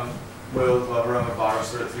 Will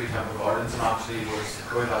coronavirus or 3 temple gardens, and actually was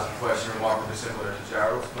going to ask a question remarkably similar to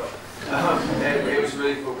Gerald's, but it was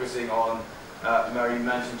really focusing on, Mary, you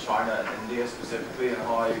mentioned China and India specifically, and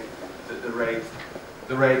how the rate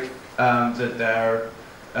that their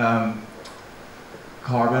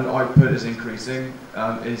carbon output is increasing,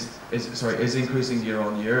 is increasing year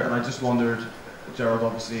on year. And I just wondered, Gerald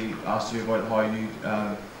obviously asked you about how you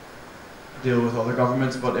deal with other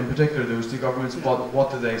governments, but in particular those two governments, what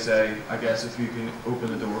do they say? I guess if you can open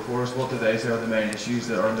the door for us, what do they say are the main issues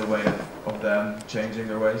that are in the way of them changing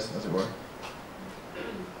their ways, as it were?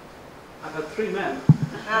 I've had 3 men.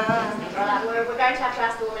 We're going to have to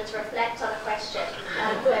ask the woman to reflect on a question,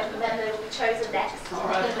 and then they will be chosen next. All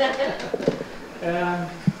right.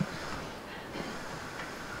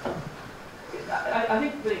 I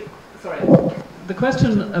think the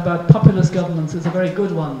question about populist governments is a very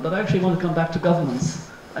good one, but I actually want to come back to governments,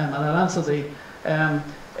 and I'll answer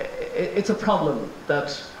it's a problem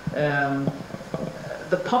that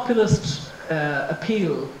the populist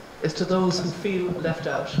appeal is to those who feel left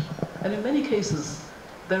out. And in many cases,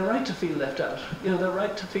 they're right to feel left out. You know, they're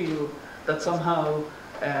right to feel that somehow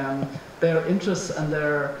their interests and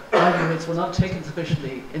their livelihoods were not taken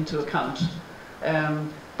sufficiently into account.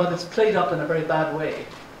 But it's played up in a very bad way,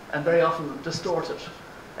 and very often distorted.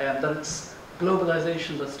 That it's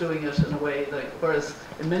globalization that's doing it in a way that, whereas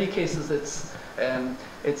in many cases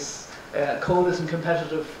coal isn't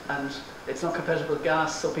competitive, and it's not competitive with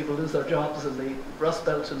gas, so people lose their jobs in the Rust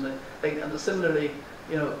Belt and similarly,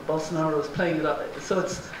 you know, Bolsonaro is playing it up. So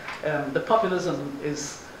it's the populism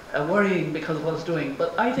is worrying because of what it's doing.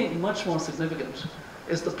 But I think much more significant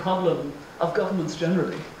is the problem of governments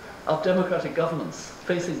generally, of democratic governments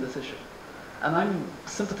facing this issue. And I'm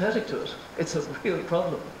sympathetic to it. It's a real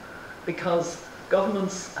problem because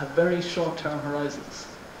governments have very short-term horizons.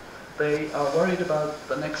 They are worried about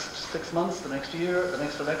the next 6 months, the next year, the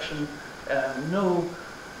next election. No,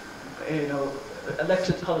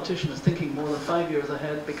 elected politician is thinking more than 5 years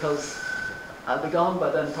ahead because I'll be gone by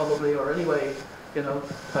then probably, or anyway, you know,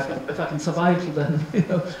 if I can survive till then, you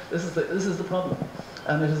know, this is the problem,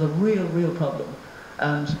 and it is a real problem,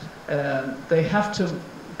 and they have to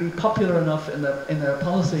be popular enough in their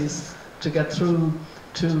policies to get through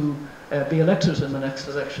to be elected in the next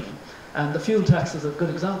election. And the fuel tax is a good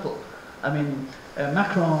example. I mean,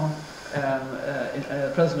 Macron,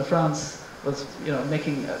 President of France, was, you know,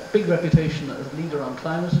 making a big reputation as a leader on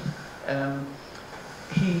climate.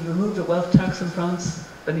 He removed a wealth tax in France,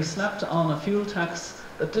 then he slapped on a fuel tax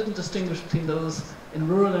that didn't distinguish between those in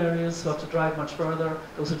rural areas who have to drive much further,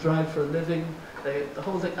 those who drive for a living, the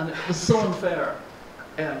whole thing, and it was so unfair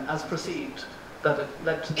as perceived that it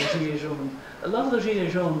led to the Gilets jaunes. A lot of the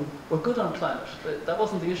Gilets jaunes were good on climate. That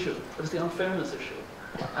wasn't the issue, it was the unfairness issue.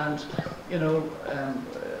 And, you know,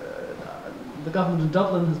 the government in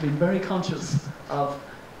Dublin has been very conscious of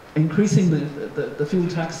increasing the fuel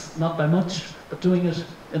tax, not by much, but doing it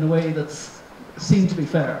in a way that's seemed to be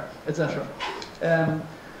fair, etc.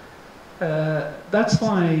 That's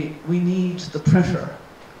why we need the pressure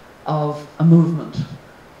of a movement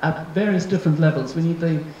at various different levels. We need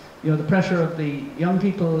the pressure of the young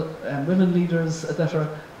people and women leaders, etc.,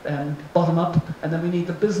 bottom up, and then we need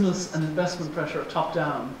the business and investment pressure top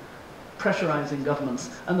down, pressurizing governments.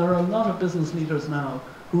 And there are a lot of business leaders now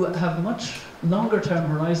who have much longer term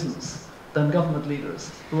horizons than government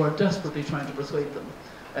leaders, who are desperately trying to persuade them.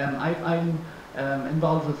 I'm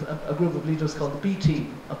involved with a group of leaders called the B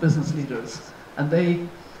Team of business leaders, and they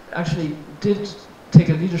actually did take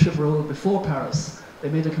a leadership role before Paris. They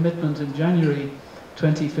made a commitment in January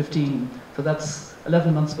 2015, so that's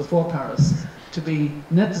 11 months before Paris, to be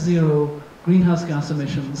net zero greenhouse gas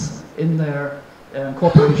emissions in their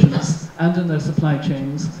corporations and in their supply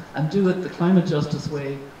chains, and do it the climate justice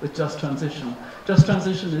way with just transition. Just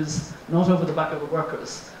transition is not over the back of the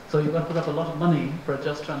workers, so you've got to put up a lot of money for a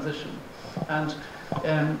just transition. And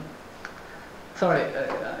sorry,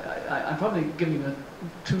 I'm probably giving you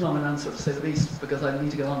too long an answer, to say the least, because I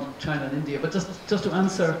need to get on to China and India. But just to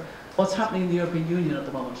answer what's happening in the European Union at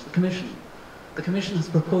the moment, the Commission has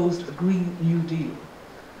proposed a Green New Deal.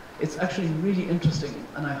 It's actually really interesting,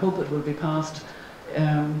 and I hope it will be passed.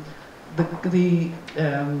 The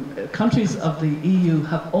countries of the EU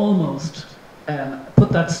have almost put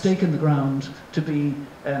that stake in the ground to be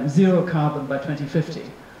zero carbon by 2050.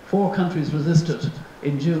 4 countries resisted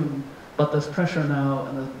in June, but there's pressure now,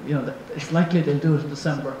 and it's likely they'll do it in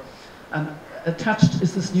December. And attached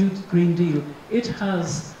is this new Green Deal. It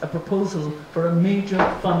has a proposal for a major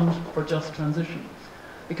fund for just transition,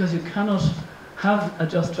 because you cannot have a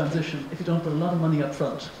just transition if you don't put a lot of money up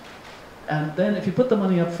front. And then if you put the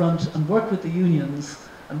money up front and work with the unions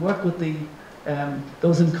and work with the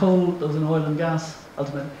those in coal, those in oil and gas,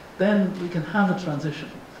 ultimately, then we can have a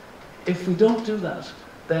transition. If we don't do that,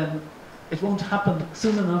 then it won't happen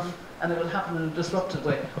soon enough, and it will happen in a disrupted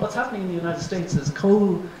way. What's happening in the United States is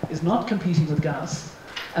coal is not competing with gas,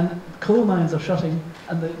 and coal mines are shutting,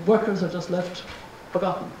 and the workers are just left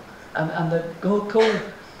forgotten. And the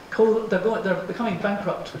coal, they're becoming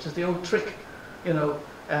bankrupt, which is the old trick, you know,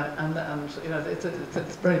 and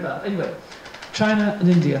it's very bad. Anyway, China and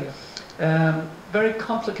India, very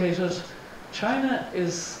complicated. China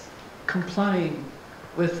is complying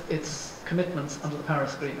with its commitments under the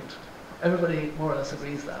Paris Agreement. Everybody more or less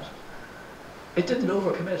agrees that. It didn't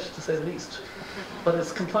overcommit, to say the least, but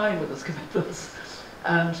it's complying with its commitments.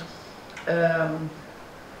 And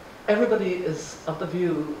everybody is of the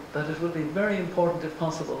view that it will be very important, if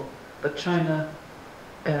possible, that China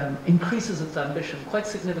increases its ambition quite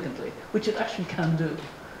significantly, which it actually can do,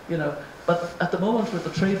 you know. But at the moment with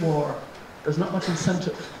the trade war, there's not much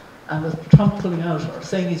incentive. And with Trump pulling out, or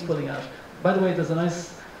saying he's pulling out, by the way, there's a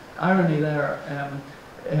nice irony there.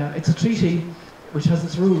 It's a treaty which has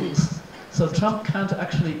its rules. So Trump can't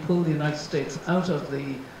actually pull the United States out of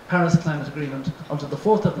the Paris Climate Agreement until the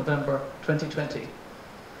 4th of November 2020.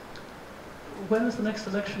 When is the next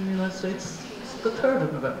election in the United States? The 3rd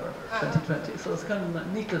of November 2020. So it's kind of a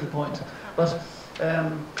neat little point. But,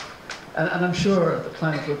 and I'm sure the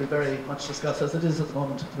climate will be very much discussed, as it is at the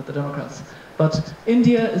moment with the Democrats. But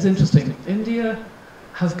India is interesting. India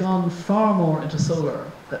has gone far more into solar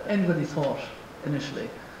than anybody thought initially.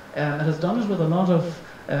 It has done it with a lot of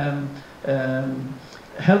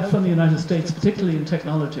help from the United States, particularly in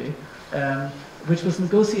technology, which was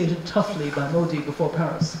negotiated toughly by Modi before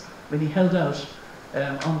Paris. I mean, he held out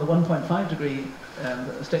on the 1.5 degree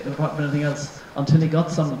statement apart from anything else until he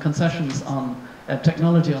got some concessions on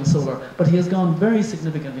technology on solar. But he has gone very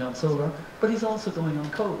significantly on solar, but he's also going on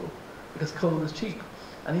coal, because coal is cheap.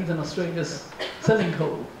 And even Australia's selling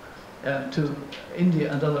coal to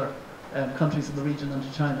India and other countries in the region and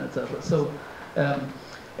to China, etc. So,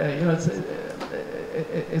 you know,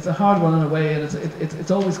 it's a hard one in a way, and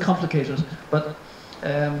it's always complicated. But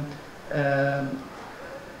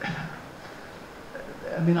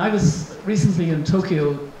I mean, I was recently in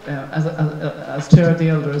Tokyo as chair of the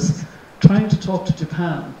elders, trying to talk to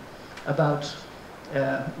Japan about.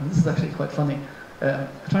 This is actually quite funny.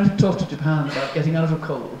 Trying to talk to Japan about getting out of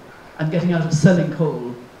coal and getting out of selling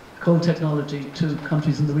coal technology to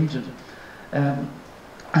countries in the region.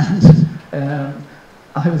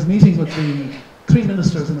 I was meeting with the 3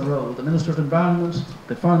 ministers in a row, the Minister of Environment,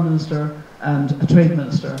 the Foreign Minister, and a Trade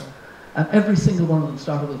Minister, and every single one of them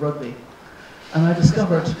started with rugby. And I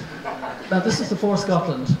discovered, now this is before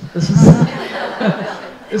Scotland, this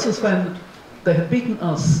is when they had beaten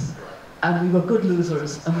us, and we were good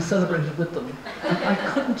losers, and we celebrated with them. And I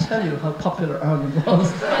couldn't tell you how popular Ireland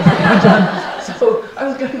was. So I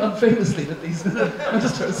was getting on famously with these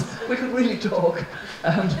ministers. We could really talk.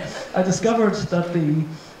 And I discovered that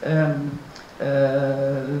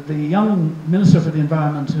the young Minister for the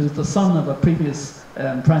Environment, who's the son of a previous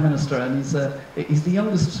Prime Minister, and he's the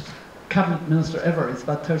youngest cabinet minister ever. He's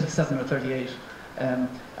about 37 or 38.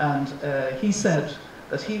 He said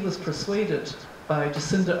that he was persuaded by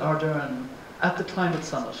Jacinda Ardern at the climate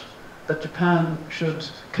summit that Japan should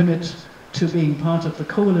commit to being part of the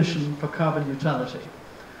coalition for carbon neutrality,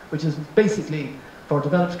 which is basically, for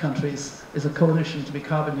developed countries, is a coalition to be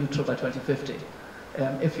carbon neutral by 2050.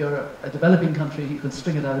 If you're a developing country, you can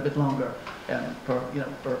string it out a bit longer for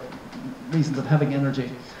reasons of having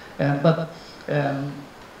energy.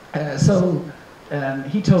 So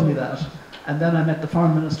he told me that. And then I met the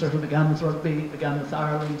foreign minister who began with rugby, began with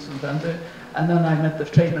Ireland, and then I met the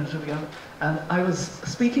trade minister who began. And I was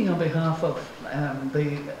speaking on behalf of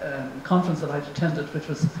the conference that I'd attended, which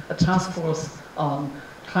was a task force on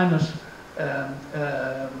climate,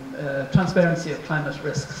 transparency of climate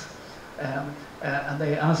risks. And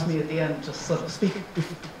they asked me at the end to sort of speak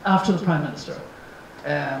after the Prime Minister.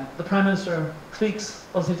 The Prime Minister speaks,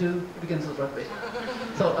 what does he do? He begins with rugby.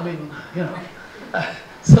 So, I mean, you know,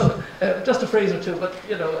 just a phrase or two, but,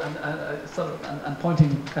 you know, and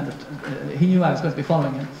pointing kind of, he knew I was going to be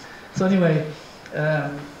following him. So anyway,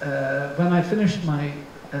 when I finished my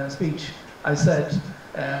speech, I said,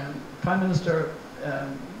 Prime Minister,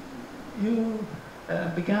 you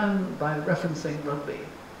began by referencing rugby.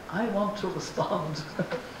 I want to respond.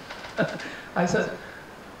 I said,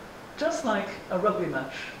 just like a rugby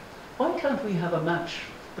match, why can't we have a match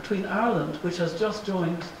between Ireland, which has just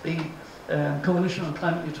joined the Coalition on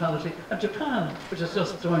Climate Neutrality, and Japan, which has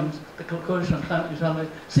just joined the Coalition on Climate Neutrality,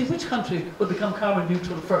 see which country will become carbon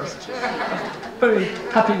neutral first. I'm very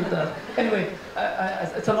happy with that. Anyway,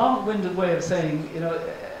 it's a long-winded way of saying, you know,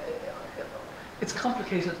 it's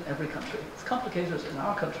complicated in every country. It's complicated in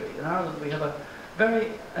our country. In Ireland, we have a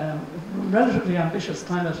very relatively ambitious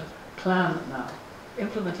climate plan now.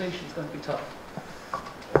 Implementation is going to be tough.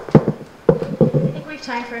 I think we have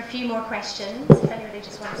time for a few more questions. If anybody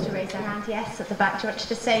just wants to raise their hand, yes, at the back. Do you want to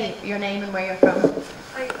just say your name and where you're from?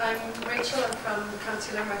 Hi, I'm Rachel. I'm from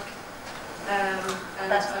County Limerick, and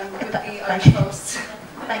I'm with the Irish Post.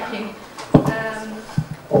 Thank you.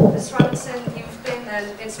 Ms. Robinson, you've been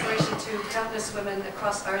an inspiration to countless women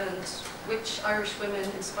across Ireland. Which Irish women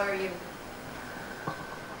inspire you?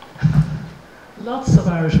 Lots of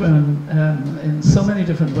Irish women in so many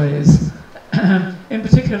different ways. In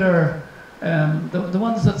particular, the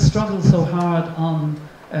ones that struggle so hard on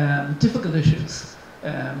difficult issues.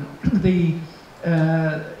 The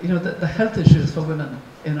health issues for women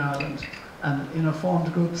in Ireland, and, you know,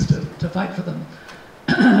 formed groups to fight for them.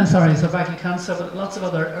 Sorry, cervical cancer, but lots of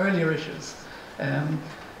other earlier issues.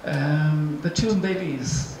 The tomb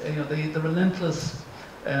babies, you know, the relentless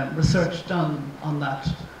research done on that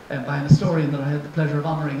by an historian that I had the pleasure of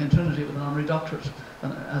honouring in Trinity with an honorary doctorate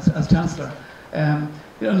as Chancellor.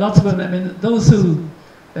 You know, lots of women. I mean, those who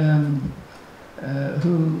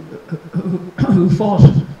fought,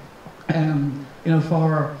 you know,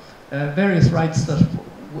 for various rights that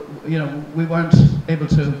you know we weren't able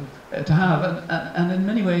to have, and in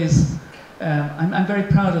many ways, I'm very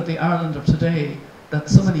proud of the Ireland of today, that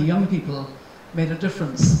so many young people made a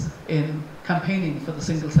difference in campaigning for the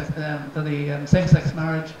same-sex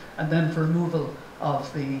marriage, and then for removal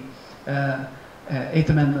of the Eighth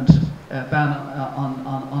Amendment ban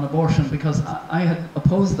on abortion, because I had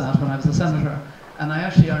opposed that when I was a senator, and I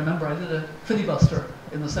remember I did a filibuster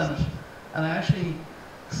in the Senate, and I actually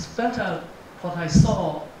spelt out what I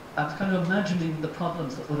saw and kind of imagining the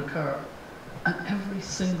problems that would occur, and every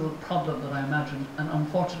single problem that I imagined, and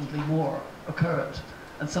unfortunately more, occurred.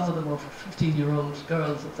 And some of them were 15-year-old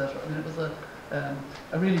girls, etc. I mean, it was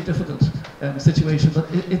a really difficult situation. But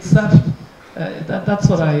it's that's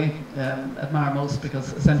what I admire most,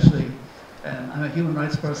 because essentially I'm a human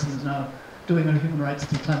rights person who's now doing our human rights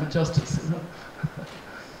to climate justice. You know?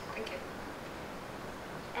 Thank you.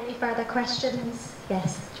 Any further questions?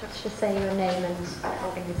 Yes, just say your name and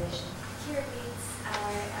organisation. Here reads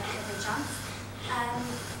Adjunct.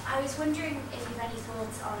 I was wondering if you have any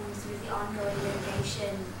thoughts on sort of the ongoing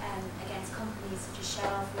litigation against companies such as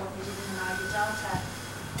Shell for what they did in the Niger Delta,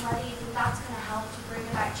 and whether you think that's going to help to bring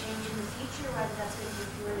about change in the future, or whether that's going to be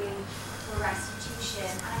purely for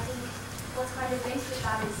restitution. And I think what's kind of linked with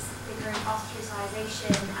that is the current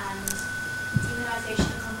ostracisation and demonisation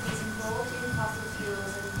of companies involved in fossil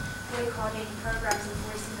fuels and boycotting programs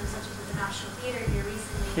enforcing them, such as at the National Theatre here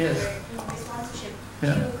recently, yes, for sponsorship.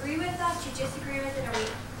 Yeah. Do you agree with that? Do you disagree with it? Are we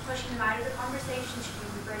pushing them out of the conversation? Should we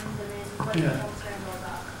be bringing them in? What are your thoughts around all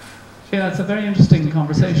that? Yeah, it's a very interesting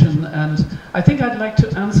conversation, and I think I'd like to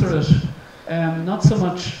answer it not so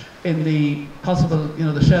much in the possible, you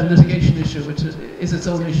know, the Shell litigation issue, which is its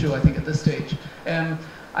own issue, I think, at this stage.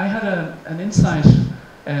 I had an insight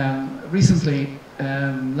recently,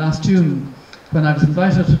 last June, when I was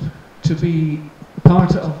invited to be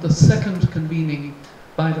part of the second convening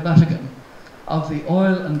by the Vatican of the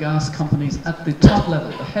oil and gas companies at the top level,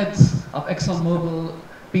 the heads of ExxonMobil,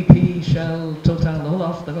 BP, Shell, Total, the whole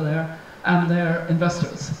lot, they were there, and their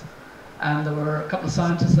investors. And there were a couple of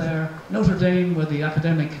scientists there. Notre Dame were the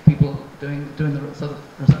academic people doing the sort of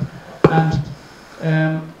research.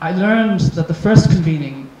 And I learned that the first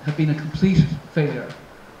convening had been a complete failure.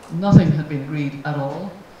 Nothing had been agreed at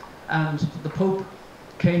all. And the Pope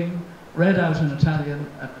came, read out in Italian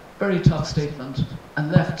a very tough statement,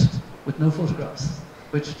 and left with no photographs,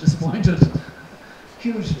 which disappointed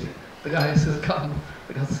hugely the guys who had come,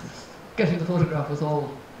 because getting the photograph was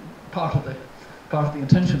all part of the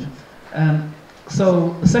intention.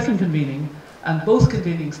 So the second convening, And both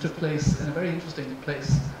convenings took place in a very interesting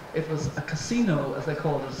place. It was a casino, as they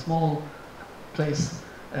called it, a small place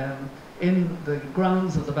in the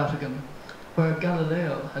grounds of the Vatican, where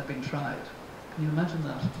Galileo had been tried. Can you imagine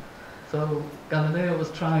that? So Galileo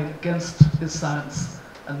was tried against his science,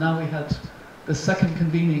 and now we had the second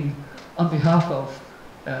convening on behalf of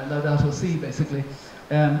Laudato Si, basically.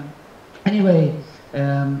 Anyway,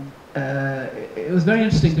 it was very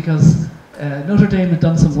interesting because Notre Dame had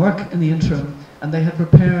done some work in the interim, and they had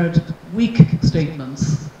prepared weak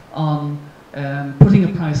statements on putting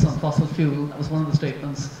a price on fossil fuel, that was one of the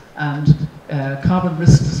statements, and carbon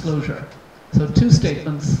risk disclosure. So 2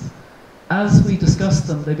 statements. As we discussed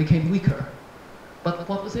them, they became weaker. But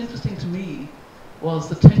what was interesting to me was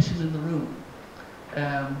the tension in the room.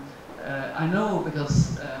 I know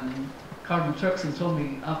because Cardinal Turkson told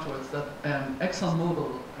me afterwards that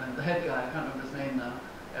ExxonMobil, the head guy, I can't remember his name now,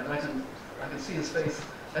 but I can see his face.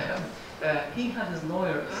 He had his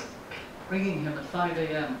lawyers ringing him at 5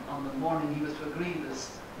 a.m. on the morning he was to agree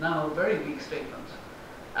this now very weak statement.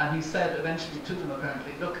 And he said eventually to them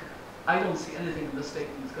apparently, look, I don't see anything in this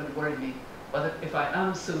statement that's going to worry me, but if I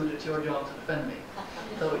am sued, it's your job to defend me.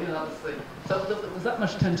 So, you know, that was so there was that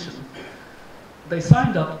much tension. They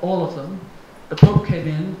signed up, all of them. The Pope came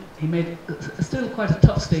in, he made still quite a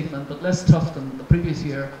tough statement, but less tough than the previous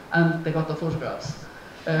year, and they got the photographs.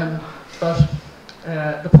 But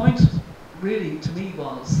the point really to me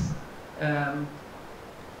was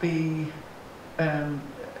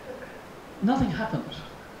nothing happened.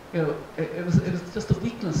 You know, it was just the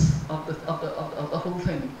weakness of the whole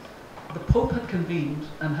thing. The Pope had convened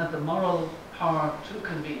and had the moral power to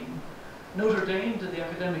convene. Notre Dame did the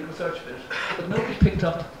academic research bit, but nobody picked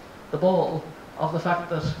up the ball of the fact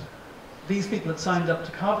that these people had signed up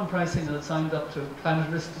to carbon pricing and had signed up to climate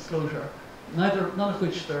risk disclosure, none of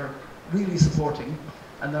which they're really supporting,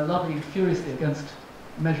 and they're lobbying furiously against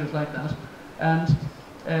measures like that. And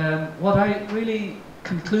what I really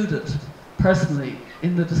concluded personally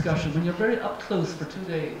in the discussion, when you're very up close for 2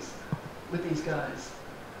 days with these guys,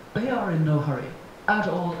 they are in no hurry at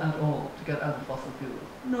all to get out of fossil fuel.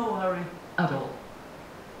 No hurry at all.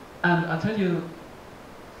 And I'll tell you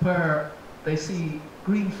where they see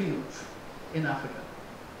green fields in Africa.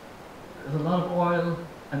 There's a lot of oil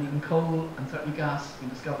and even coal and certainly gas being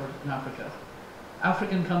discovered in Africa.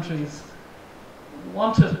 African countries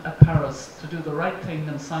wanted at Paris to do the right thing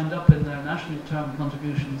and signed up in their nationally determined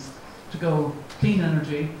contributions to go clean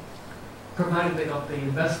energy, provided they got the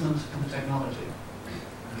investment in the technology.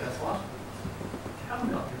 And guess what? They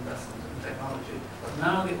haven't got the investment in the technology. But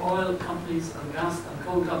now the oil companies and the gas and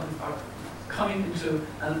coal companies are coming into,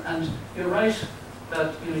 and you're right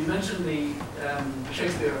that you mentioned the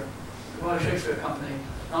Royal Shakespeare Company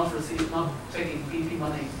not taking BP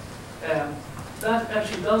money. That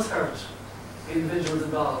actually does hurt the individuals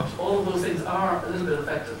involved. All of those things are a little bit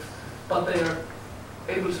effective, but they are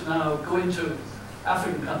able to now go into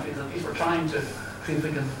African countries, at least we're trying to see if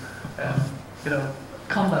we can,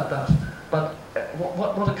 combat that. But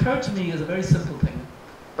what occurred to me is a very simple thing,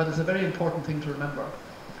 but it's a very important thing to remember.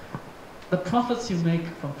 The profits you make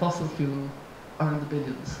from fossil fuel are in the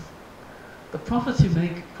billions. The profits you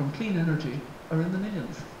make from clean energy are in the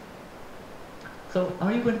millions. So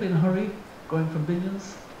are you going to be in a hurry going from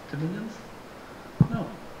billions to millions? No.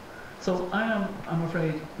 So I am, I'm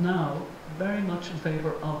afraid, now very much in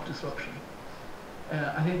favour of disruption.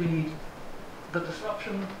 I think we need the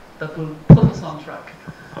disruption that will put us on track.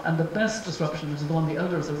 And the best disruption, which is the one the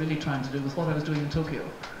elders are really trying to do, is what I was doing in Tokyo,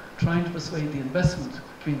 trying to persuade the investment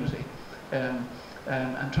community and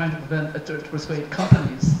trying to persuade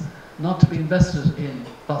companies not to be invested in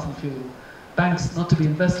fossil fuel, banks not to be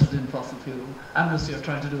invested in fossil fuel. Amnesty are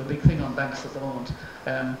trying to do a big thing on banks at the moment,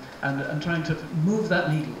 and trying to move that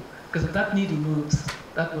needle, because if that needle moves,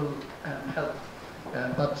 that will help.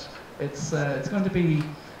 But it's going to be,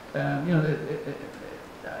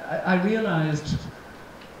 I realised,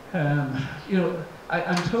 I'm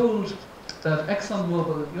told that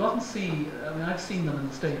ExxonMobil, you often see, I mean, I've seen them in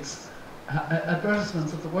the States,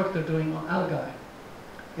 advertisements of the work they're doing on algae.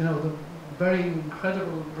 The very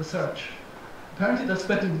incredible research. Apparently they're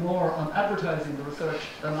spending more on advertising the research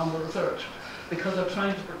than on the research, because they're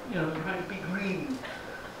trying to, trying to be green.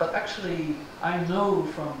 But actually, I know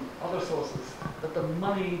from other sources that the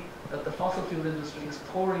money that the fossil fuel industry is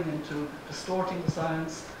pouring into distorting the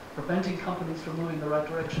science, preventing companies from moving in the right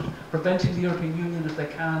direction, preventing the European Union, if they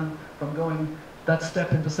can, from going that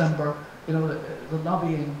step in December. The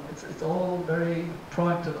lobbying, it's all very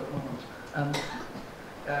proactive at the moment.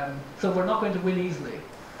 And so we're not going to win easily,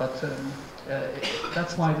 but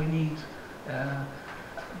that's why we need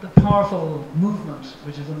the powerful movement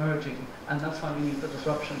which is emerging, and that's why we need the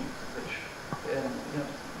disruption, which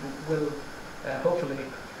will hopefully,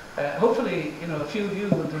 a few of you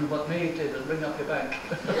will do what May did and bring up your bank.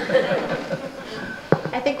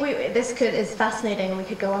 I think this is fascinating, and we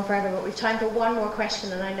could go on forever, but we've time for one more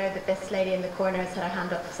question, and I know that this lady in the corner has had her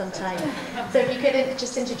hand up for some time. So if you could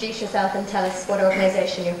just introduce yourself and tell us what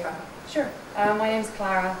organisation you're from. Sure. My name's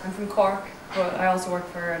Clara. I'm from Cork, but I also work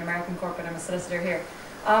for an American corporate. I'm a solicitor here.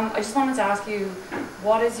 I just wanted to ask you,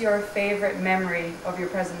 what is your favourite memory of your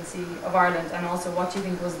presidency of Ireland, and also what do you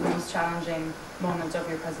think was the most challenging moment of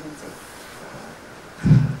your presidency?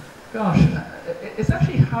 Gosh, it's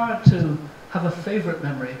actually hard to have a favourite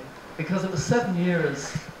memory, because it was 7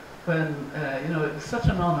 years when, it was such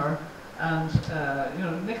an honour, and,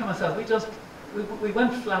 Nick and myself, we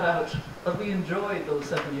went flat out, but we enjoyed those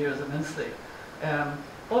 7 years immensely.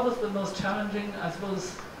 What was the most challenging? I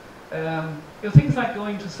suppose, things like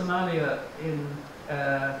going to Somalia in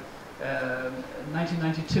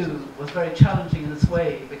 1992 was very challenging in its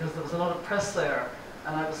way, because there was a lot of press there,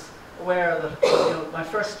 and I was aware that my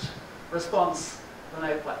first response when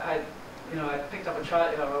I picked up a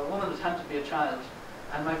child, a woman that had to be a child,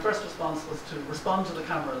 and my first response was to respond to the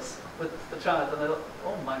cameras with the child, and I thought,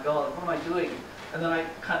 oh my God, what am I doing? And then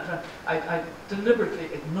I deliberately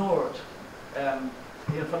ignored,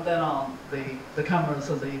 from then on, the cameras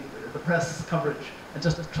and the press coverage, and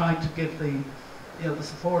just tried to give the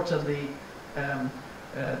support and the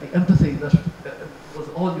empathy that was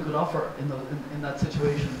all you could offer in that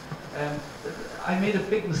situation. I made a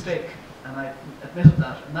big mistake, and I admitted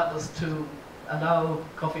that, and that was to allow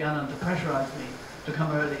Kofi Annan to pressurise me to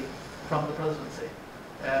come early from the presidency.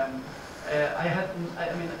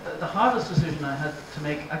 The hardest decision I had to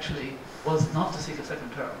make actually was not to seek a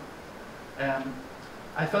second term.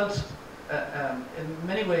 I felt in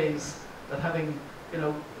many ways that having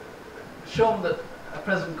shown that a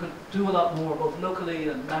president could do a lot more, both locally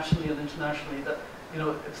and nationally and internationally, that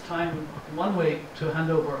it's time in one way to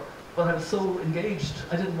hand over, but I was so engaged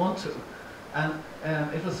I didn't want to, and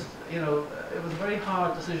it was a very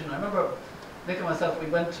hard decision. I remember Nick and myself, we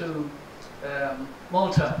went to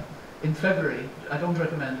Malta in February. I don't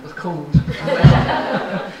recommend, it was cold,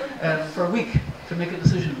 for a week to make a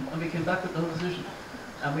decision, and we came back with no decision.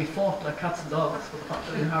 And we fought like cats and dogs for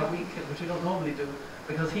the entire week, which we don't normally do,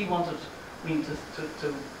 because he wanted me to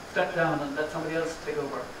step down and let somebody else take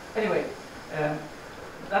over. Anyway,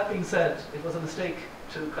 that being said, it was a mistake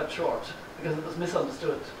to cut short, because it was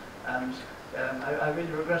misunderstood, and I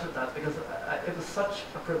really regretted that, because it was such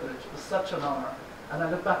a privilege, it was such an honour, and I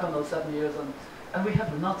look back on those 7 years, and we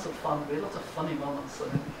had lots of fun, we had lots of funny moments.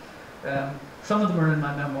 Some of them are in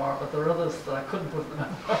my memoir, but there are others that I couldn't put in the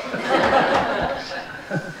memoir.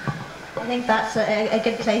 I think that's a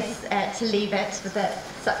good place to leave it, with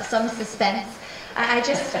some suspense. I want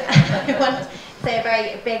to say a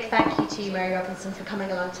very big thank you to you, Mary Robinson, for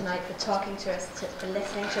coming along tonight, for talking to us, for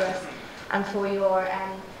listening to us, and for your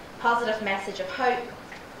positive message of hope,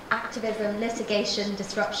 activism, litigation,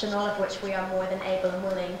 disruption, all of which we are more than able and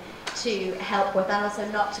willing to help with, and also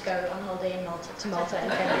not to go on holiday in Malta in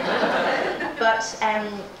February. But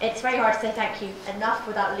it's very hard to say thank you enough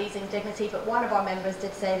without losing dignity, but one of our members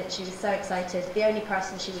did say that she was so excited, the only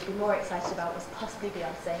person she would be more excited about was possibly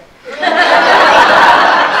Beyonce.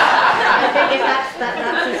 I think that's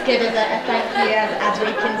as good as a thank you as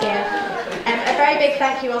we can give. A very big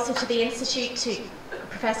thank you also to the Institute, to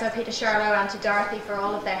Professor Peter Sherlow and to Dorothy for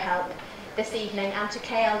all of their help this evening, and to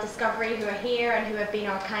KL Discovery, who are here and who have been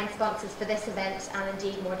our kind sponsors for this event and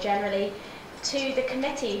indeed more generally. To the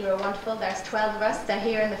committee, who are wonderful. There's 12 of us, they're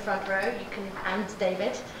here in the front row, and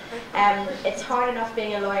David. It's hard enough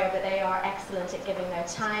being a lawyer, but they are excellent at giving their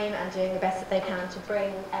time and doing the best that they can to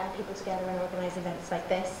bring people together and organise events like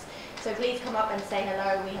this. So please come up and say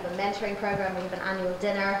hello. We have a mentoring programme, we have an annual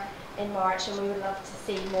dinner in March, and we would love to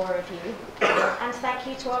see more of you. And thank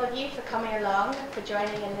you to all of you for coming along, for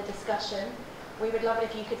joining in the discussion. We would love it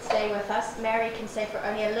if you could stay with us. Mary can stay for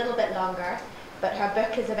only a little bit longer, but her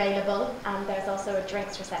book is available, and there's also a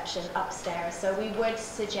drinks reception upstairs. So we would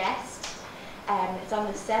suggest, it's on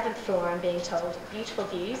the 7th floor, I'm being told, beautiful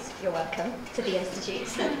views, you're welcome, to the Institute.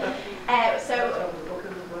 Yes,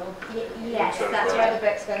 that's where the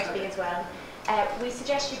book's going to be as well. We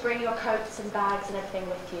suggest you bring your coats and bags and everything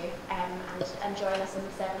with you, and join us on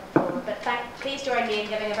the 7th floor. But please join me in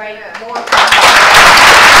giving a very warm